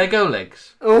about Lego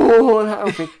legs? Oh, that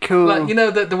would be cool. Like you know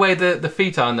the way the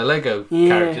feet are in the Lego yeah.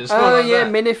 characters. Oh like yeah,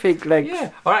 that. minifig legs.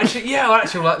 Yeah, or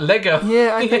actually like Lego.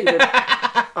 Yeah, I think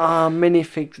that.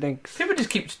 Minifig legs. People just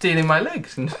keep stealing my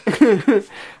legs. And...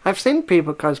 I've seen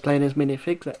people cosplaying as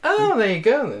minifigs. Actually. Oh, there you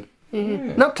go then.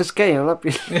 Yeah. Not to scale,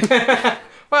 obviously.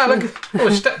 Wow, look!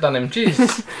 I stepped on him.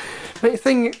 Jesus. But the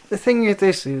thing with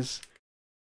this is,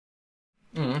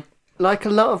 like a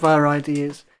lot of our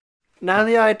ideas, now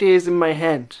the idea's in my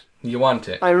head. You want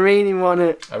it? I really want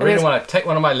it. I really want to take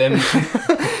one of my limbs.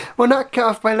 Well, not cut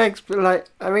off my legs, but like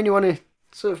I really want to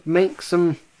sort of make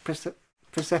some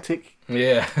prosthetic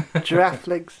Yeah. giraffe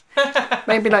legs.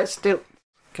 Maybe like stilt,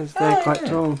 because they're quite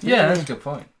tall. Yeah, that's a good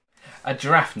point. A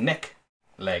giraffe neck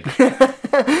leg.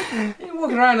 You're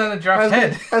walking around on a giraffe's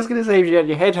head. I was going to say if you had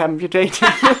your head amputated.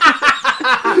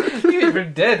 You'd be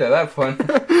dead at that point.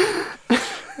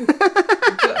 You've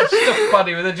got a stuffed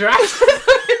body with a giraffe.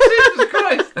 Jesus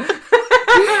Christ.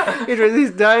 It was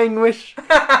his dying wish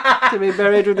to be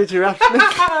buried with a giraffe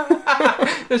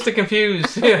neck. Just to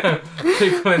confuse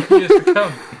people in years to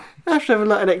come. I have to have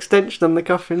like an extension on the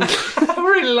coffin. A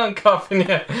really long coffin,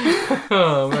 yeah.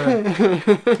 Oh man.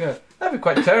 God. That'd be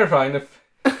quite terrifying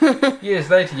if years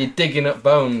later you're digging up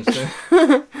bones to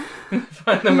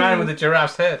find the man with the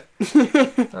giraffe's head.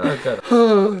 Oh god.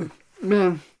 Oh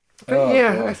man. But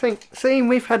boy. I think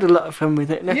we've had a lot of fun with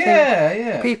it. And I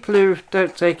think people who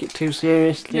don't take it too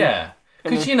seriously. Yeah.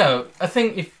 Because I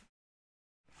think if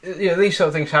these sort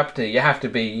of things happen to you, you have to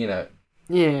be,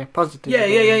 Yeah, positive. Yeah,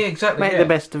 exactly. Make the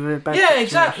best of a bad Yeah, situation.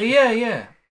 exactly. Yeah.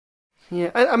 Yeah,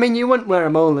 I mean, you wouldn't wear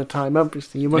them all the time,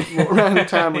 obviously. You wouldn't walk around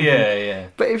town with them. Yeah.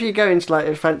 But if you go into like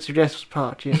a fancy dress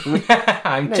party or something,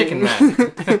 I'm chicken man.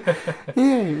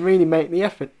 yeah, you really make the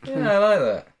effort. Yeah, I like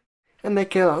that. And they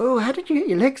go, oh, how did you get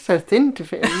your legs so thin to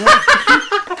fit in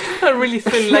there? Really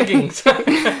thin leggings.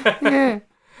 Yeah.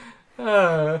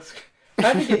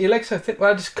 How do you get your legs so thin?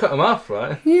 Well, I just cut them off,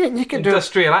 right? Yeah, you could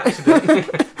Industrial accident.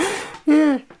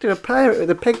 do a pirate with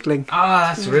a peg leg.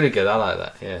 That's really good. I like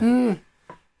that. Yeah.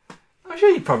 I'm sure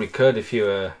you probably could if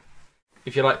you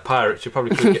like pirates. You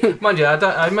probably could. Mind you, I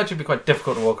imagine it'd be quite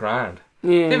difficult to walk around.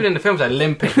 Yeah. Even in the films, they're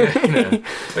limping.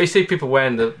 But you see people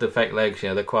wearing the fake legs.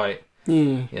 They're quite.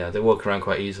 Yeah. They walk around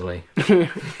quite easily.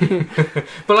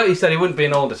 But like you said, it wouldn't be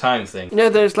an all the time thing.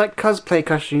 There's like cosplay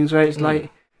costumes where it's like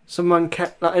someone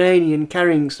like an alien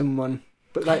carrying someone,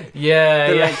 but like the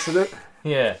legs of it.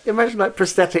 Yeah. Imagine like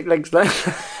prosthetic legs like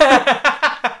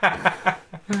that.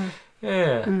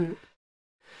 Yeah.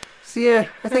 So yeah,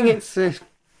 I think it's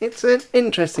an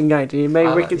interesting idea.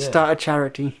 Maybe we could start a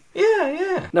charity.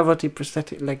 Yeah. Novelty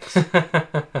prosthetic legs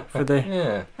for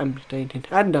the amputated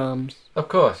and arms. Of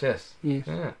course, yes. Yes.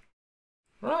 Yeah.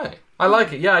 Right. I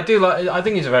like it. Yeah, I do like it. I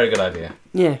think it's a very good idea.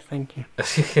 Yeah, thank you.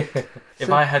 If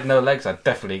I had no legs, I'd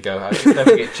definitely go. I'd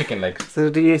definitely get chicken legs. So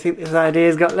do you think this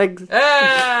idea's got legs?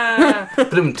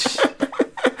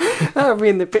 That'll be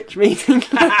in the pitch meeting.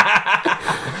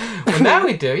 Well, now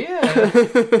we do, yeah.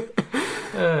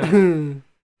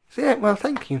 So yeah, well,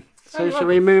 thank you. So shall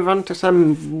we move on to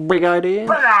some big ideas?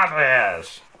 Big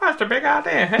ideas! What's the big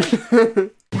idea, hey?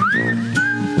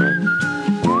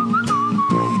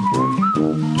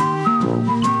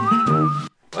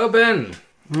 Well, Ben.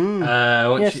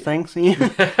 Yes, thanks. You.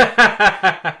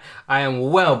 I am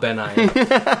well, Ben. I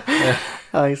am.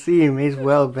 I assume he's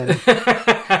well, Ben.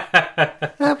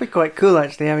 That'd be quite cool,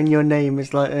 actually, having your name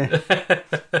as like an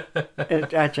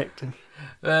adjective.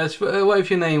 What if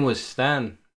your name was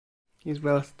Stan? He's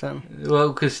well, Stan.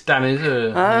 Well, because Stan is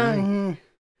a... Yeah.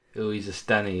 Oh, he's a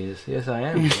Stan, he is. Yes, I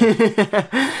am.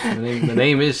 My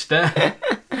name is Stan.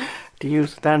 Do you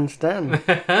stand Stan?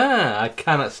 I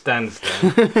cannot stand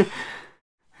Stan.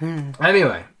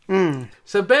 Anyway,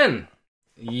 so Ben,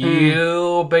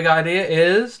 your big idea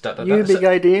is... Your big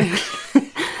idea?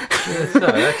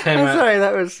 Sorry, that came out... Sorry,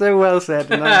 that was so well said.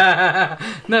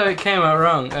 No, it came out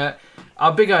wrong.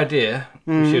 Our big idea,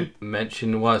 we should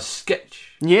mention, was sketch.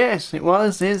 Yes, it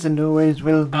was, is, and always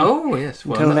will be. Oh, yes.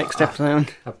 Well, until next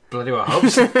episode. I bloody well hope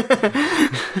so.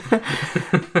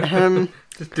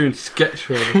 Just doing sketch,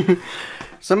 really.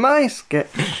 So my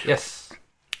sketch... Yes.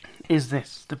 ...is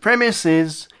this. The premise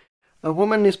is a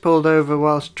woman is pulled over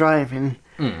whilst driving,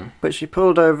 but she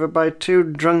pulled over by 2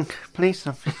 drunk police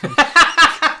officers.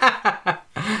 I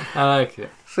like it.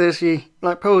 So she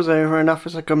pulls over, an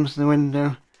officer comes to the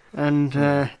window, and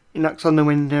he knocks on the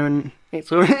window, and it's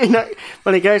already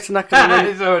when he goes to knock on the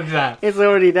window, it's already down. It's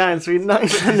already down, so he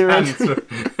knocks on the window.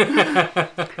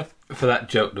 For that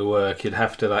joke to work, you'd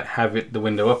have to have the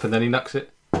window up, and then he knocks it.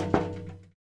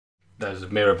 There's a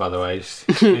mirror, by the way.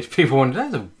 Just people wonder,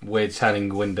 that's a weird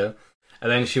sounding window. And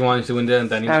then she winds the window, and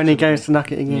then he goes to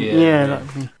knock it again. Yeah.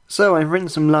 That'd be... So I've written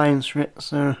some lines for it,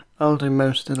 so I'll do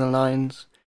most of the lines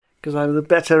because I'm the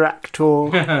better actor.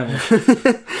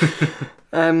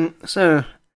 So,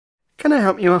 can I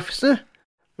help you, officer?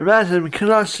 Rather,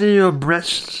 can I see your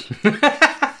breasts?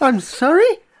 I'm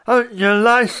sorry? Oh, your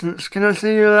licence. Can I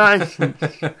see your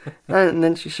licence? And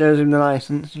then she shows him the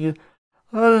licence. She goes,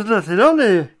 oh, there's nothing on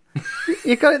here.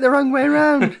 You got it the wrong way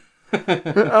round.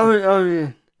 Oh,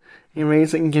 yeah. He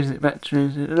reads it and gives it back to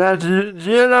me. Now, do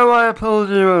you know why I pulled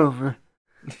you over?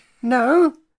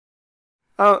 No.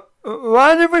 Oh,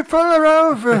 why did we pull her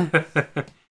over?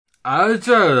 I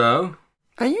don't know.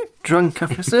 Are you drunk,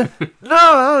 officer? No,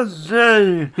 how dare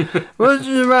you? Would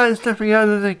you mind stepping out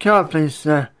of the car, please,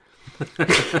 sir?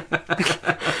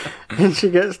 And she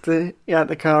gets out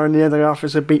the car, and the other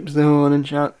officer beeps the horn and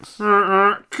shouts,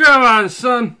 come on,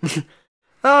 son.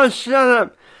 Oh, shut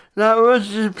up. Now, would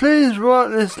you please walk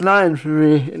this line for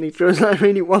me? And he draws a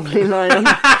really wobbly line on.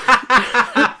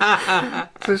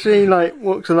 So she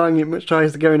walks along it, but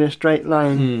tries to go in a straight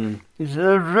line. He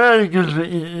said, very good,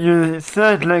 but your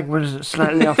third leg was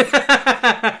slightly off.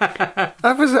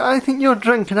 Officer, I think you're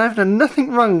drunk and I've done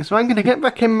nothing wrong, so I'm going to get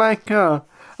back in my car.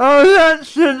 Oh,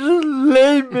 that's it, just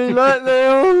leave me like they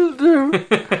all do.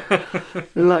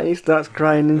 And he starts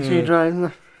crying and she drives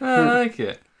off. I like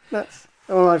it. That's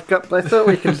all I've got, but I thought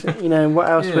we could, what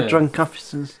else for drunk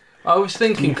officers? I was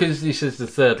thinking, because he says the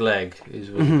third leg was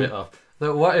a bit off,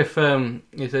 that what if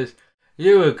he says,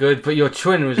 you were good, but your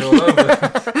twin was all over.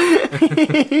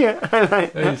 Yeah, I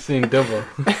like that. You've seen double.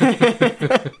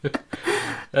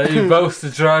 You both the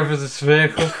drivers of this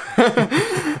vehicle.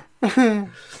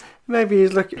 Maybe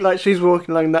he's looking she's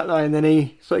walking along that line, then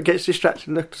he sort of gets distracted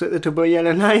and looks at the double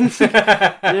yellow lines. You're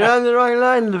on the wrong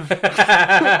line, love.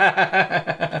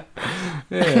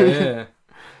 Yeah.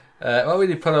 What would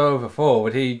he pull her over for?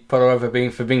 Would he pull her over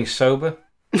for being sober?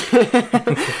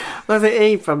 I think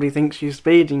he probably thinks she's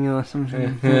speeding or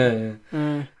something. Yeah.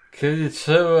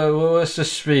 What's the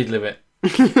speed limit? I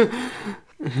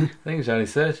think it's only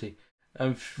 30.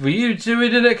 Were you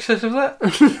doing in excess of that?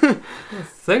 I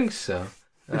think so.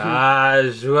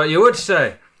 That's what you would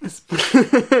say.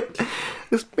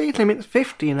 The speed limit's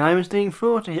 50 and I was doing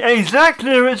 40.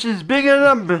 Exactly, which is bigger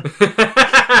number.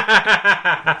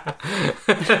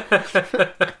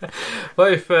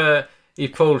 What if he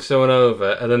pulled someone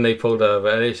over and then they pulled over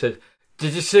and he said,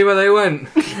 did you see where they went?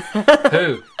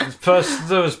 Who? The person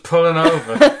that was pulling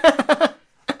over.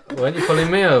 Weren't you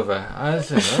pulling me over? I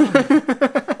don't know.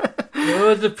 Who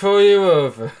had to pull you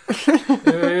over?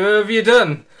 Who have you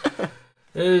done?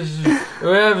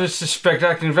 Whoever suspect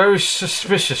acting very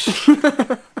suspicious. She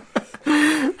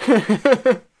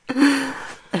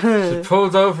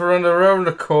pulled over on her own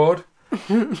accord.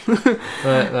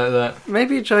 Like that.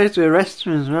 Maybe he tries to arrest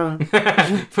her as well.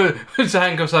 Puts the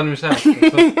handcuffs on himself.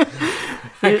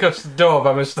 Handcuffs the door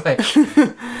by mistake.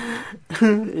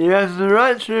 You have the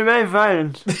right to remain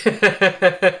violent.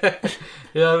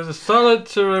 You have the solid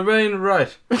to remain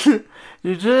right.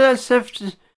 You do not have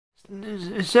to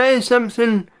say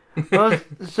something or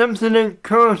something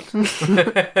important.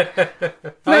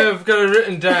 I have got it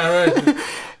written down. Right?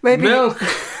 Maybe, Milk,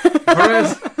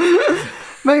 bread.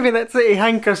 maybe that's it. He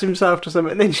handcuffs himself to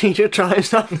something, and then she just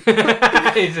drives off. He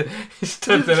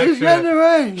stood there Just next run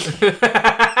away.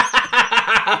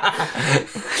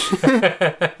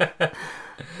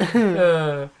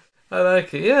 I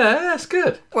like it. Yeah, that's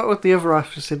good. What would the other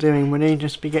officer doing? Would he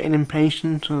just be getting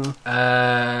impatient, or?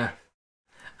 I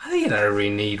think you don't really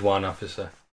need one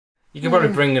officer. You can probably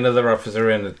bring another officer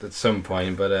in at some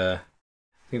point, but I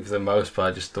think for the most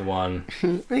part, just the one.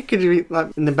 He could be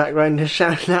like in the background just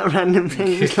shouting out random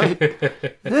things like,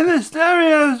 "The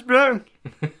stereo's broke."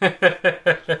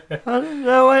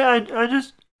 No,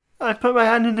 I put my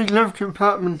hand in the glove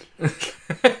compartment.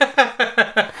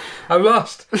 I'm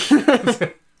lost.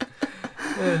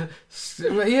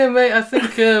 Yeah, mate. I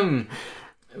think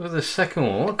with the second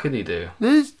one, what could he do?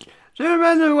 Just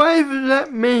run away and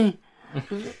let me.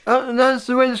 Oh, that's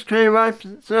the windscreen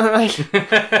wipers. It's alright.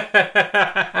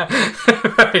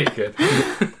 Very good.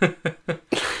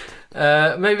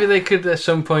 Maybe they could at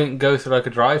some point go through like a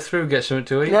drive-through, get something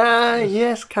to eat.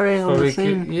 Yes, carrying on the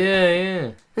scene.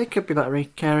 Yeah. It could be like a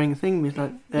recurring thing with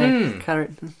like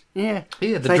characters. Yeah.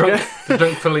 Yeah, the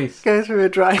drunk police. Go through a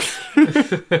drive-through.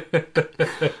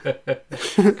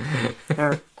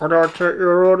 Could I take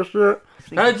your order, sir?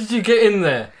 How did you get in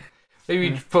there?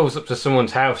 Maybe he pulls up to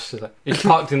someone's house. He's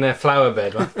parked in their flower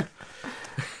bed. Like,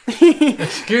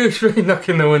 excuse me,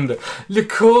 knocking the window. You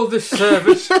call the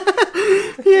service.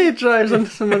 Yeah, he drives onto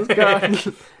someone's garden.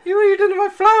 What are you doing to my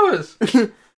flowers?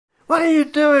 What are you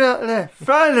doing out there?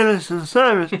 Finally, some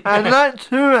service. I'd like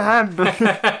two hamburgers.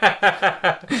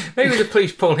 Maybe the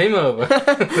police pull him over.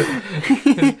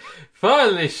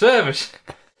 Finally, service.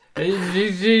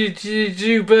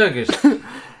 Do burgers.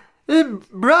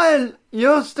 Brian,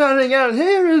 you're starting out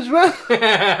here as well.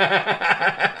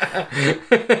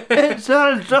 It's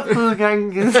our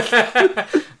doppelgangers.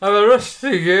 I'm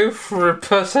arresting you for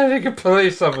impersonating a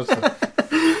police officer.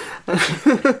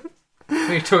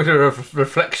 You're talking to a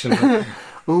reflection.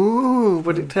 Ooh,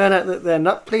 would it turn out that they're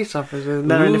not police officers?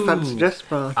 They're in a fancy dress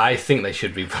bar. I think they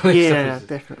should be police officers. Yeah,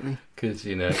 definitely. Because,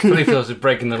 police officers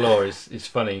breaking the law is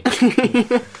funny.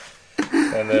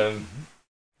 And,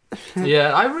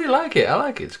 yeah, I really like it. I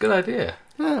like it. It's a good idea.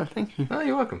 Oh, thank you. Oh,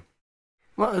 you're welcome.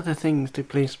 What other things do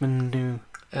policemen do?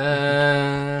 They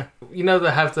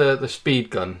have the speed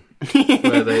gun.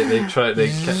 Where they try...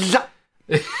 Zap!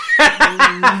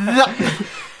 Zap!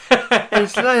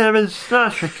 It's like I'm in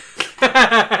Star Trek.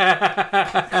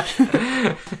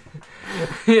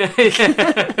 Yeah.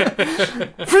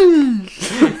 Freeze!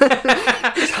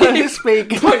 So to speak.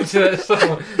 Point to that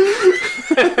someone.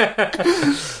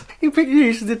 You pick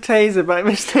use of the taser by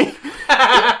mistake.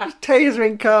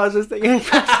 Tasering cars as they go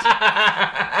past.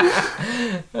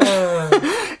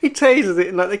 He tasers it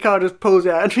and like the car just pulls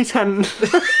it out of his hand.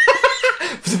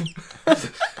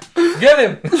 Get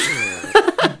him!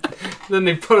 Then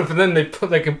they put up and then they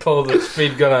can pull the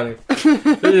speed gun on him.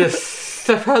 They just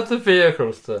step out the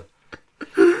vehicle, sir.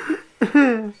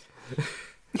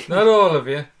 Not all of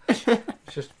you. It's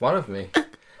just one of me.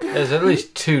 There's at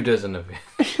least 24 of you.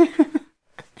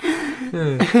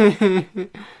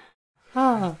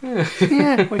 Oh,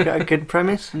 yeah, we got a good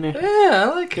premise. And yeah, I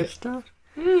like good it. stuff.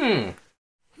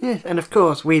 Yes, and of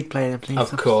course we'd play the police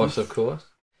Of course.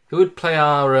 Who would play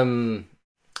our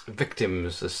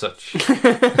victims as such?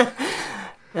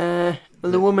 Well,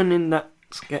 the woman in that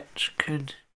sketch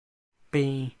could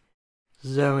be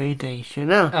Zoe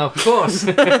Deschanel. Of course.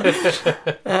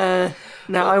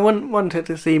 Now, I wouldn't want her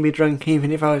to see me drunk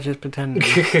even if I was just pretending.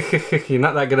 You're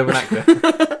not that good of an actor.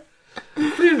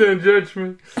 Please don't judge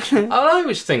me. I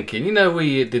was thinking,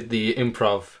 we did the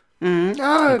improv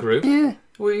group. Yeah.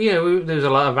 There's a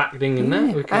lot of acting in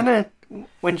there. Anna,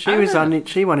 when she was on it,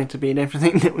 she wanted to be in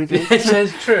everything that we did.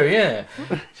 That's true, yeah.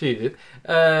 She did.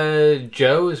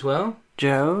 Jo as well.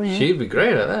 Jo, yeah. She'd be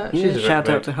great at that. Yeah, shout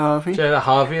out to Harvey. Shout out to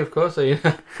Harvey, of course. So,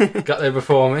 got there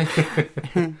before me.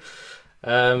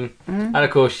 And of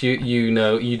course,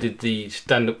 you did the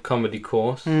stand-up comedy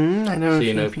course. I know. So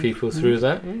you know people through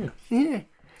that. Yeah.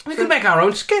 We could make our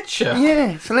own sketch show.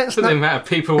 Yeah, so let's the amount of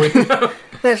people we know.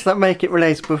 Let's not make it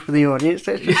relatable for the audience.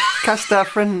 Let's just cast our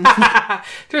friends.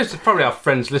 There's probably our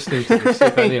friends listening to this,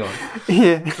 if anyone.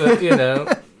 Yeah. But,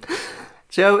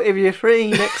 So, if you're free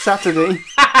next Saturday,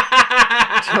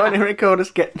 trying to record a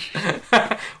sketch.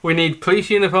 We need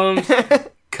police uniforms,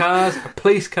 cars,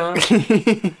 police cars.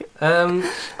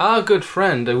 Our good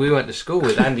friend who we went to school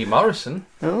with, Andy Morrison,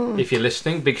 if you're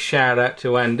listening, big shout out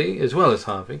to Andy as well as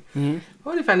Harvey.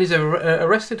 What if Andy's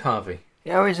arrested Harvey?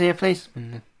 How is he a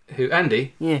policeman then? Who?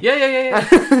 Andy? Yeah.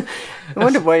 Yeah. I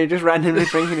wonder why you're just randomly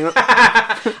bringing him up.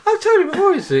 I've told you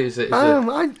before.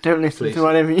 I don't listen to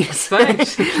whatever you say.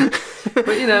 Thanks.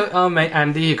 But you know, our mate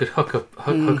Andy, you could hook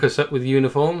us up with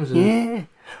uniforms and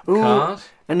cars.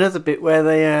 Another bit where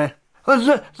they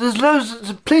there's loads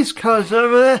of police cars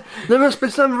over there. There must be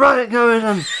some riot going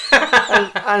on.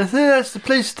 and I think that's the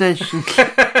police station.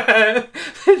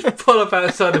 They just pull up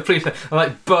outside the police station and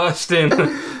like burst in.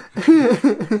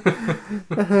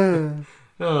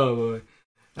 Oh boy.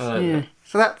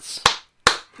 So that's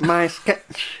my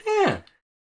sketch. Yeah.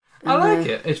 I like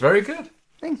it. It's very good.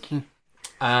 Thank you.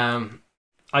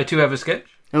 I too have a sketch.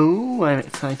 Oh, I'm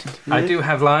excited. I do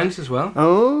have lines as well.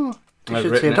 Oh, you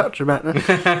should see a doctor about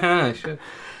that. I should.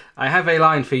 I have a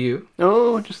line for you.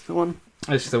 Oh, just the one.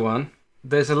 It's the one.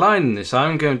 There's a line in this.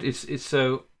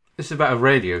 This is about a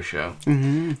radio show,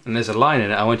 and there's a line in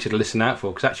it I want you to listen out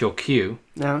for because that's your cue.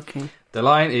 Okay. The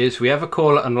line is: we have a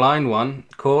caller on line 1.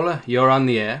 Caller, you're on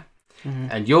the air,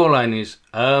 and your line is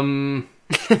but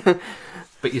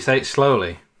you say it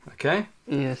slowly. Okay.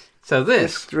 Yes. So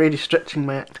this. It's really stretching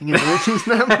my acting abilities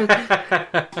now.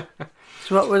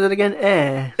 So what was it again?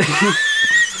 Air.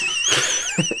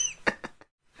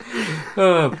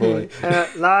 Oh boy.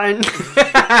 Line.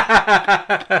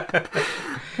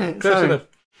 Close enough.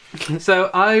 So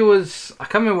I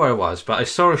can't remember where I was, but I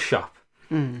saw a shop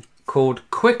called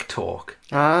Quick Talk.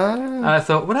 And I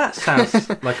thought, well, that sounds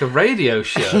like a radio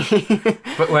show,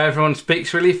 but where everyone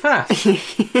speaks really fast.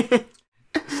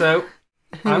 So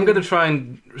I'm going to try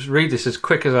and read this as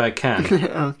quick as I can.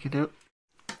 Okay.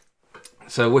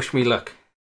 So wish me luck.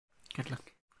 Good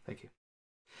luck. Thank you.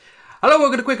 Hello,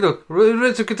 welcome to Quick Talk.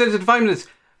 It's continues in 5 minutes.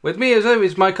 With me, as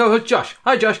always, my co-host Josh.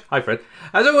 Hi, Josh. Hi, Fred.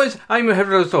 As always, I'm your head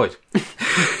of those toys.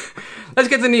 Let's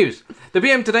get the news. The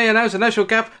PM today announced a national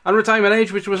cap on retirement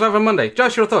age, which was up on Monday.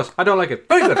 Josh, your thoughts? I don't like it.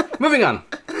 Very good. Moving on.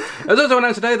 It was also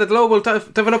announced today that the law will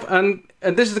toughen up, and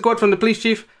this is the quote from the police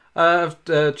chief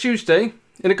Tuesday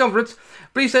in a conference.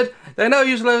 Police said they are now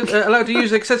allowed to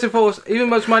use excessive force, even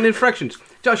most minor infractions.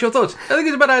 Josh, your thoughts? I think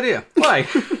it's a bad idea. Why?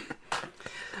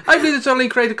 I believe it's only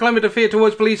created a climate of fear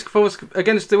towards police force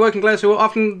against the working class, who are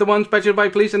often the ones badgered by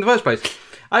police in the first place.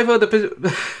 I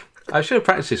should have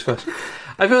practiced this first.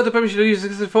 I feel the permission to use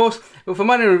excessive force for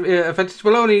minor offences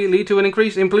will only lead to an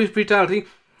increase in police brutality,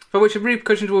 for which the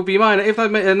repercussions will be minor, if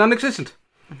not non-existent,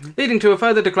 leading to a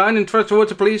further decline in trust towards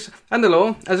the police and the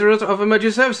law as a result of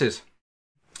emergency services.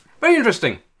 Very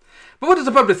interesting. But what does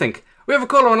the public think? We have a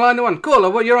caller on line 1.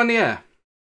 Caller, you're on the air.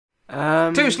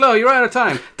 Too slow, you're out of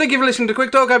time. Thank you for listening to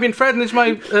Quick Talk. I've been Fred and it's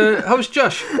my host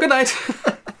Josh. Good night.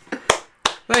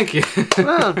 Thank you.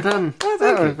 Well done.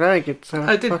 That was very good. So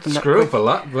I did screw up a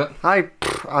lot, but I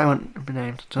wouldn't have been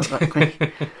able to talk that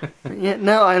quick. Yeah,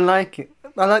 no, I like it.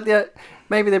 I like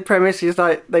maybe the premise is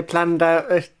like they planned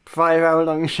out a 5-hour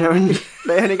long show and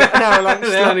they only got an hour long.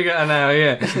 They only got an hour,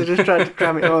 yeah. So just tried to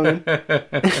cram it all in.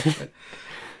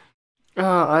 Oh,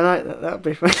 I like that. That'd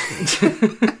be fun.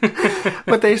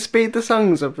 But they speed the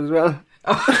songs up as well.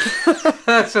 Oh,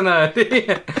 that's an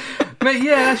idea. But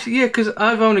yeah, actually, because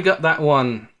I've only got that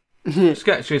one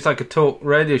sketch. It's like a talk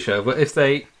radio show. But if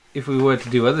we were to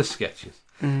do other sketches,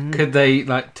 could they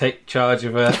like take charge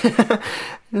of a?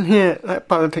 Yeah, like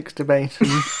politics debate.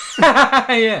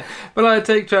 Yeah, but I'd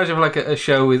take charge of like a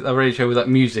radio show with like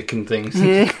music and things.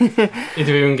 Yeah.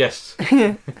 Interviewing guests.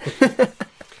 Yeah.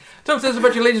 Talk to us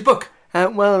about your latest book.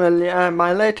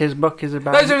 My latest book is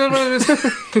about...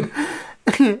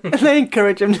 They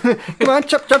encourage him to... Come on,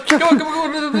 chop. Come on.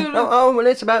 Well,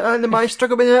 it's about my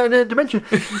struggle with dementia.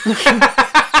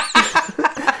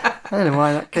 I don't know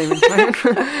why that came into my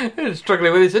head.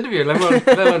 Struggling with this interview, let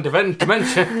alone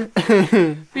dementia.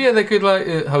 Yeah, they could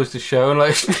like host a show and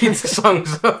like speed the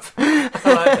songs up. I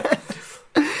like that.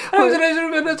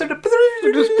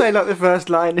 Just play like the first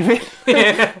line of it.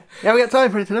 Yeah. Yeah, we got time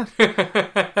for anything else.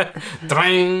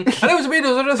 Dring. And it was the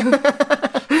Beatles.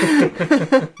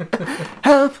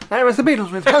 Help! That was the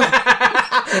Beatles with help.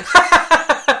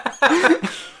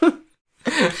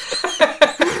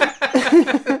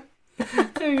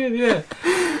 Yeah.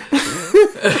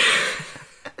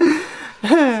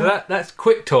 So that's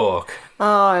Quick Talk.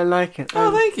 Oh, I like it.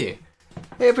 Oh, thank you.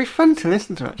 It'd be fun to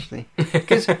listen to, actually.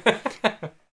 Because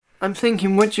I'm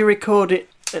thinking, would you record it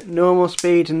at normal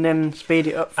speed and then speed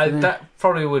it up? That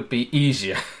probably would be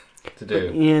easier to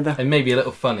do. Yeah, and maybe a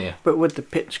little funnier. But would the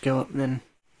pitch go up then?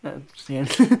 That's the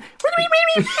end.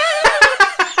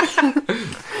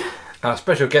 Our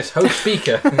special guest host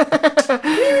speaker.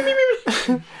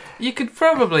 You could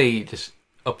probably just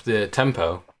up the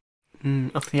tempo.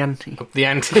 Up the ante. Up the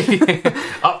ante.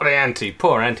 Up the ante.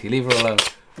 Poor ante. Leave her alone.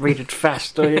 Read it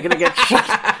fast or you're going to get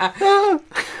shot.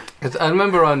 'Cause I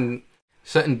remember on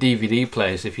certain DVD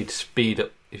players, if you'd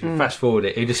fast forward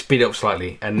it, you'd just speed it up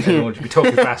slightly and everyone would be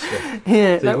talking faster.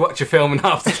 Yeah. So you watch a film in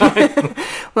half the time.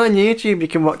 Well, on YouTube you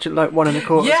can watch it like 1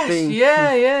 1/4 speed.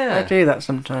 Yeah. I do that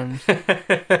sometimes.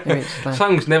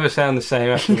 Songs never sound the same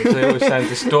afterwards. They always sound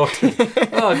distorted.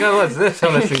 Oh God, what's this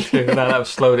I'm listening to? No, that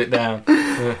slowed it down.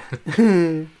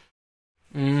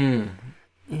 Yeah,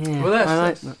 well, I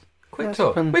like that. Quick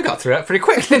talk. Fun. We got through that pretty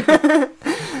quickly.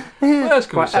 What else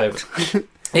can we say?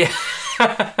 Yeah.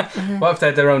 What if they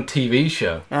had their own TV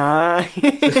show?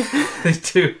 These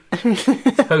two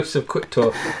hosts of Quick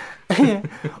Talk.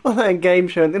 Or a game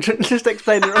show and they just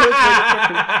explain the rules.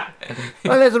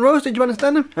 Oh, there's a roast. Did you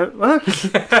understand them? What?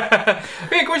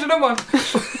 Hey, question number 1.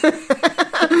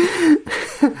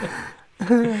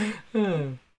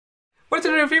 What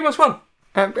did the review was one?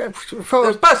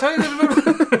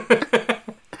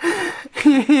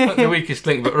 The weakest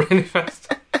link, but really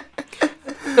fast.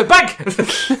 The bag!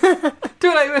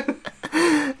 Too late.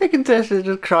 The contestant is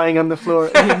just crying on the floor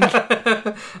at the end.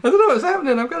 I don't know what's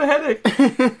happening. I've got a headache.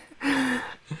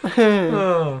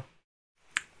 Oh,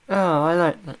 I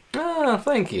like that. Oh,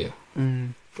 thank you.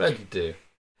 Glad you do.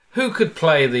 Who could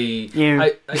play the...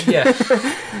 You. Yeah.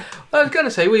 I was going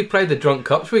to say, we played the drunk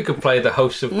cops. We could play the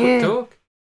hosts of Quick Talk.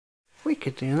 We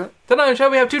could do that. Don't know, shall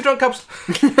we have 2 drunk cops?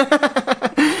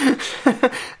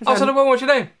 Also, number 1, what's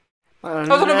your name?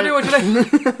 Also, number 2, what's your name?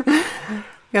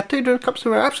 We got 2 drunk cops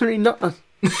who are absolutely not us.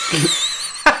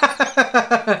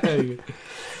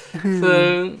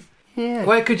 So,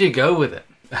 where could you go with it?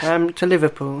 To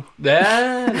Liverpool.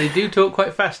 Yeah, they do talk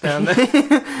quite fast down there.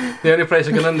 The only place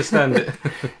I can understand it.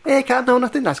 Hey, can't know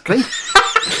nothing, that's clean.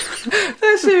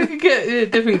 Let's see if we can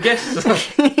get different guests on.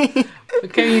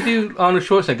 Can you do Arnold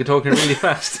Schwarzenegger talking really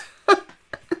fast?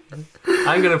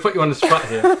 I'm going to put you on the spot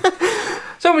here.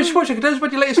 So, Mr. Schwarzenegger, tell us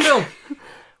about your latest film.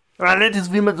 My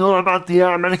latest film is all about the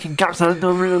American cops. I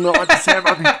don't really know what to say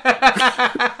about it.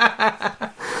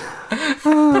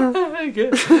 Very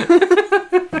good.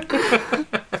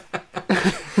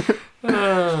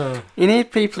 You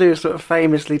need people who sort of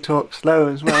famously talk slow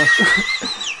as well.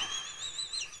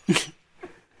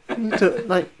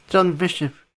 Like John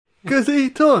Bishop. Because he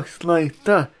talks like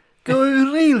that.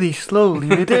 Going really slowly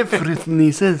with everything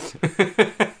he says.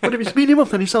 But if you speed him up,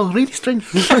 then he sounds really strange.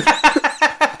 That's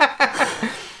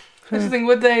the thing,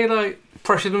 would they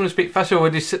pressure them to speak faster, or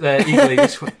would they sit there eagerly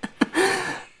just like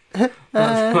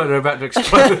they're about to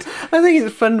explode? I think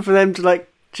it's fun for them to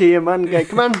cheer him on and go,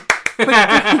 come on.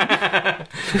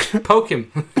 Poke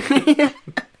him. Yeah.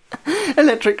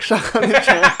 Electric shock on the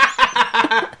chair.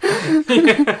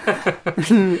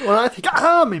 Well, I think,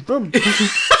 my bum.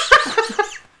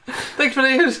 Thanks for the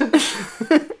news.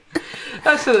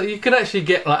 That's you could actually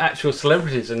get actual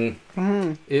celebrities and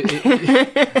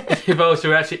involves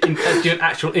to actually doing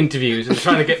actual interviews and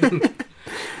trying to get them.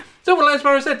 So what Lance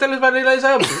Morris said, tell us about the latest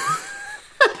album.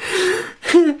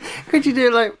 Could you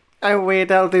do how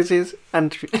Weird Al does his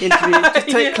interview? Just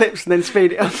take clips and then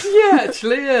speed it up. Yeah,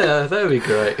 actually, that would be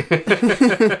great.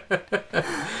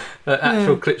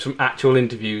 Actual clips from actual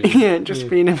interviews. Yeah, just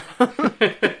speed him up.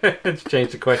 Just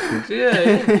change the questions.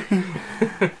 Yeah.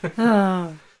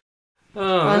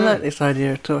 I like this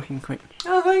idea of talking quick.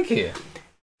 Oh, thank you.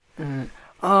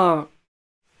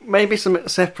 Maybe something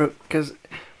separate, because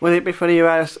would it be funny you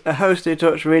had a host who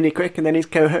talks really quick and then his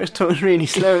co-host talks really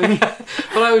slowly?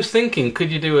 Well, I was thinking,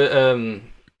 could you do a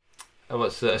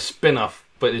spin-off,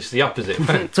 but it's the opposite.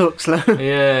 Talk slow.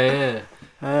 Yeah.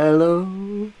 Hello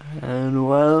and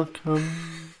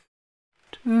welcome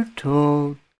to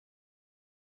Talk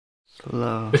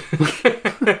Slow.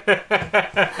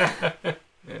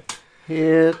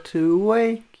 Here to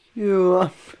wake you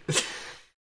up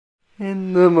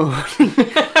in the morning.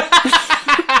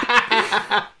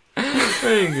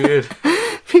 Very good.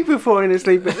 People falling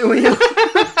asleep at the wheel.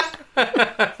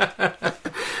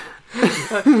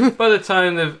 By the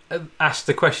time they've asked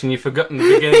the question, you've forgotten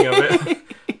the beginning of it.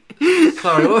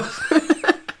 Sorry, what?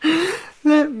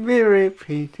 Let me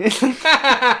repeat it.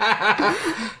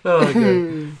 Oh,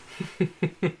 good.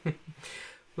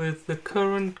 With the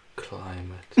current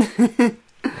climate and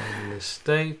the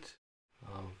state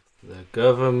of the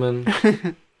government,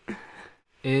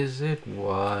 is it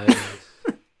wise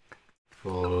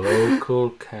for local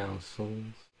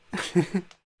councils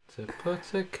to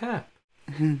put a cap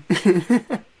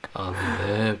on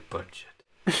their budget?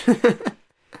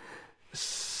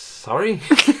 Sorry?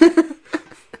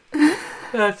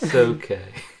 That's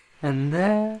okay. And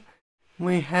there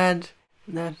we had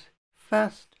that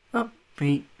fast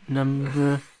upbeat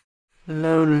number,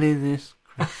 Lonely This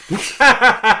Christmas.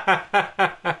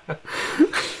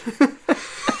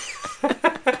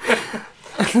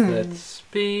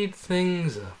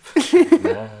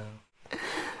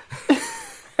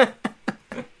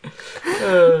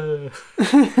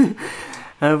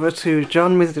 to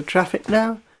John with the traffic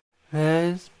now.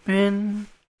 There's been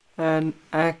an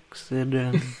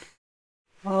accident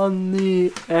on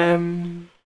the M6.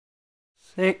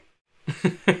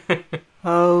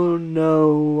 Oh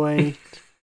no, wait.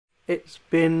 It's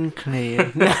been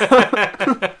cleared now.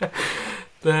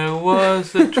 There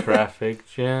was a traffic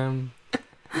jam,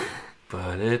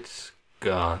 but it's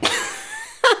gone.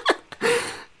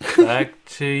 Back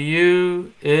to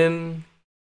you in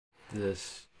the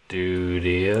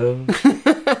studio.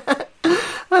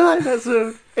 I like that sort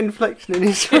of inflection in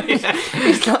his voice.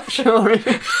 He's not sure.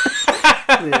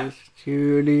 The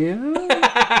studio.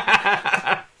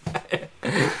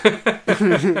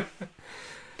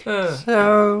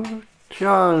 So,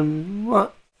 John,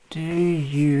 what do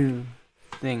you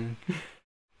think?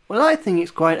 Well, I think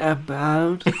it's quite a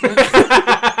bad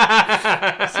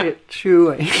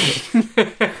situation.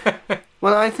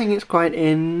 Well, I think it's quite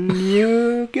in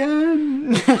you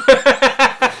again.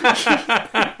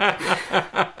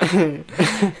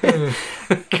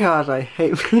 God, I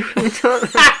hate people who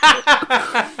talk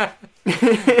like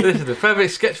This is the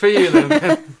perfect sketch for you,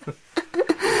 then.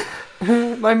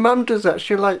 My mum does that.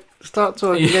 She'll like start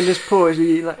talking and just pause.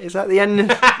 Like, is that the end?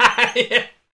 Yeah.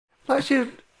 Like she'll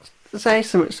say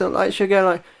something. So like she'll go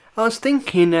like, I was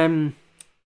thinking.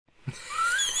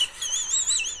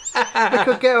 I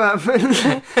could go out.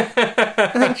 I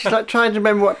think she's like trying to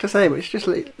remember what to say, but she just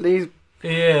leaves.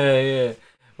 Yeah.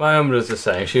 My mum does the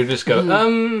same. She'll just go,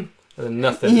 and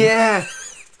nothing. Yeah.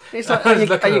 It's like, are you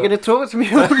going to talk to me?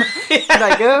 Can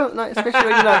I go? Like, especially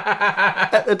when you're like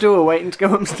at the door waiting to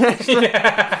go upstairs.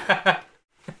 Yeah.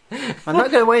 I'm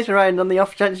not going to wait around on the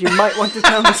off chance you might want to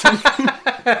tell me something.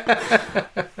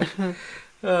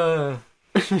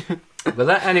 But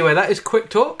that is Quick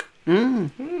Talk.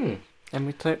 And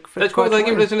we took for Let's quite like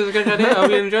him. Listen to the good idea. I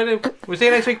hope you enjoyed it. We'll see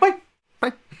you next week. Bye.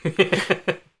 Bye.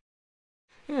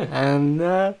 Yeah. And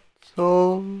that's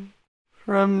all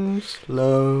from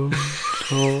Slow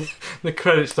Talk. The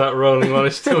credits start rolling while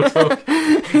it's still talking.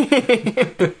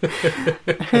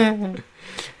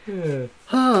 Yeah.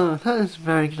 Oh, that was a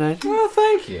very good idea. Well,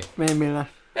 thank you. Made me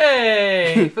laugh.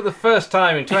 Hey! For the first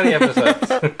time in 20 episodes.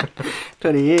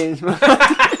 20 years.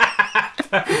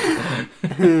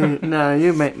 No,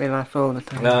 you make me laugh all the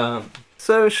time.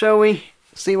 So, shall we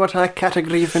see what our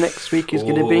category for next week is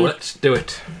going to be? Let's do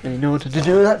it. In order to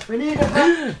do that, we need a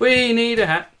hat. We need a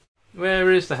hat.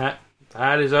 Where is the hat? The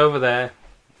hat is over there.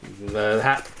 The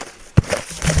hat.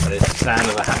 That is the sound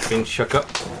of a hat being shook up.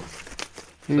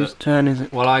 Whose turn is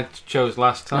it? Well, I chose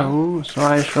last time. Oh, so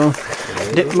I shall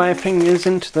dip my fingers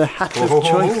into the hat of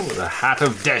choice. The hat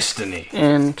of destiny.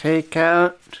 And take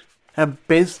out a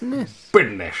business.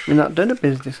 Business. We've not done a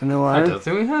business in a while. I don't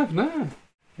think we have, no.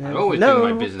 There's I always no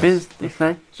do my business. Business,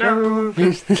 like no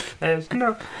business. There's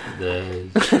no.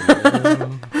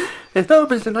 There's no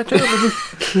business like no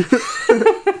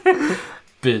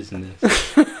business.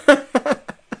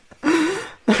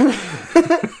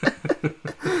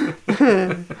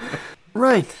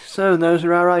 Right, so those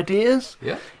are our ideas.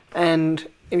 Yeah. And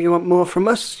if you want more from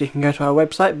us, you can go to our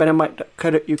website,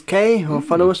 benandmike.co.uk, or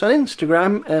follow us on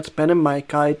Instagram at Ben and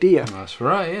Mike Idea. That's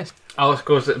right, yes. Oh, of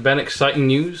course, Ben Exciting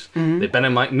News, the Ben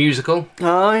and Mike musical.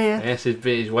 Oh, yeah. Yes,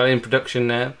 it's well in production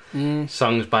now. Yes.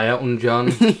 Songs by Elton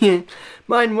John. Yeah.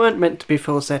 Mine weren't meant to be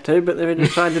falsetto, but they were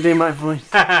just trying to do my voice.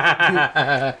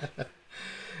 Yeah.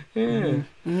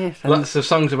 Yes. Lots of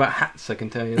songs about hats, I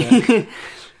can tell you that.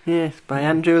 Yes, by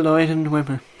Andrew Lloyd and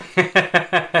Webber.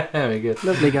 Very good.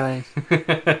 Lovely guys.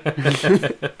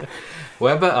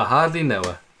 Webber, I hardly know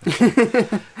her.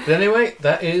 But anyway,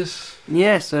 that is...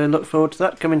 Yes, so look forward to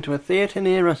that coming to a theatre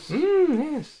near us.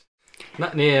 Yes.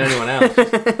 Not near anyone else.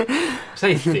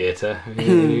 Say theatre.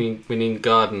 We mean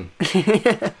garden.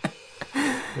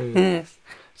 Yes.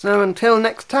 So until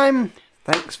next time,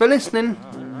 thanks for listening.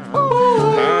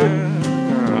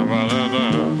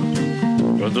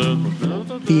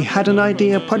 The Had an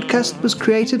Idea podcast was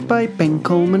created by Ben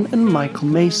Coleman and Michael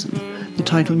Mason. The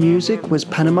title music was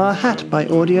Panama Hat by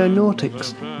Audio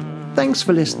Nautics. Thanks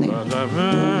for listening.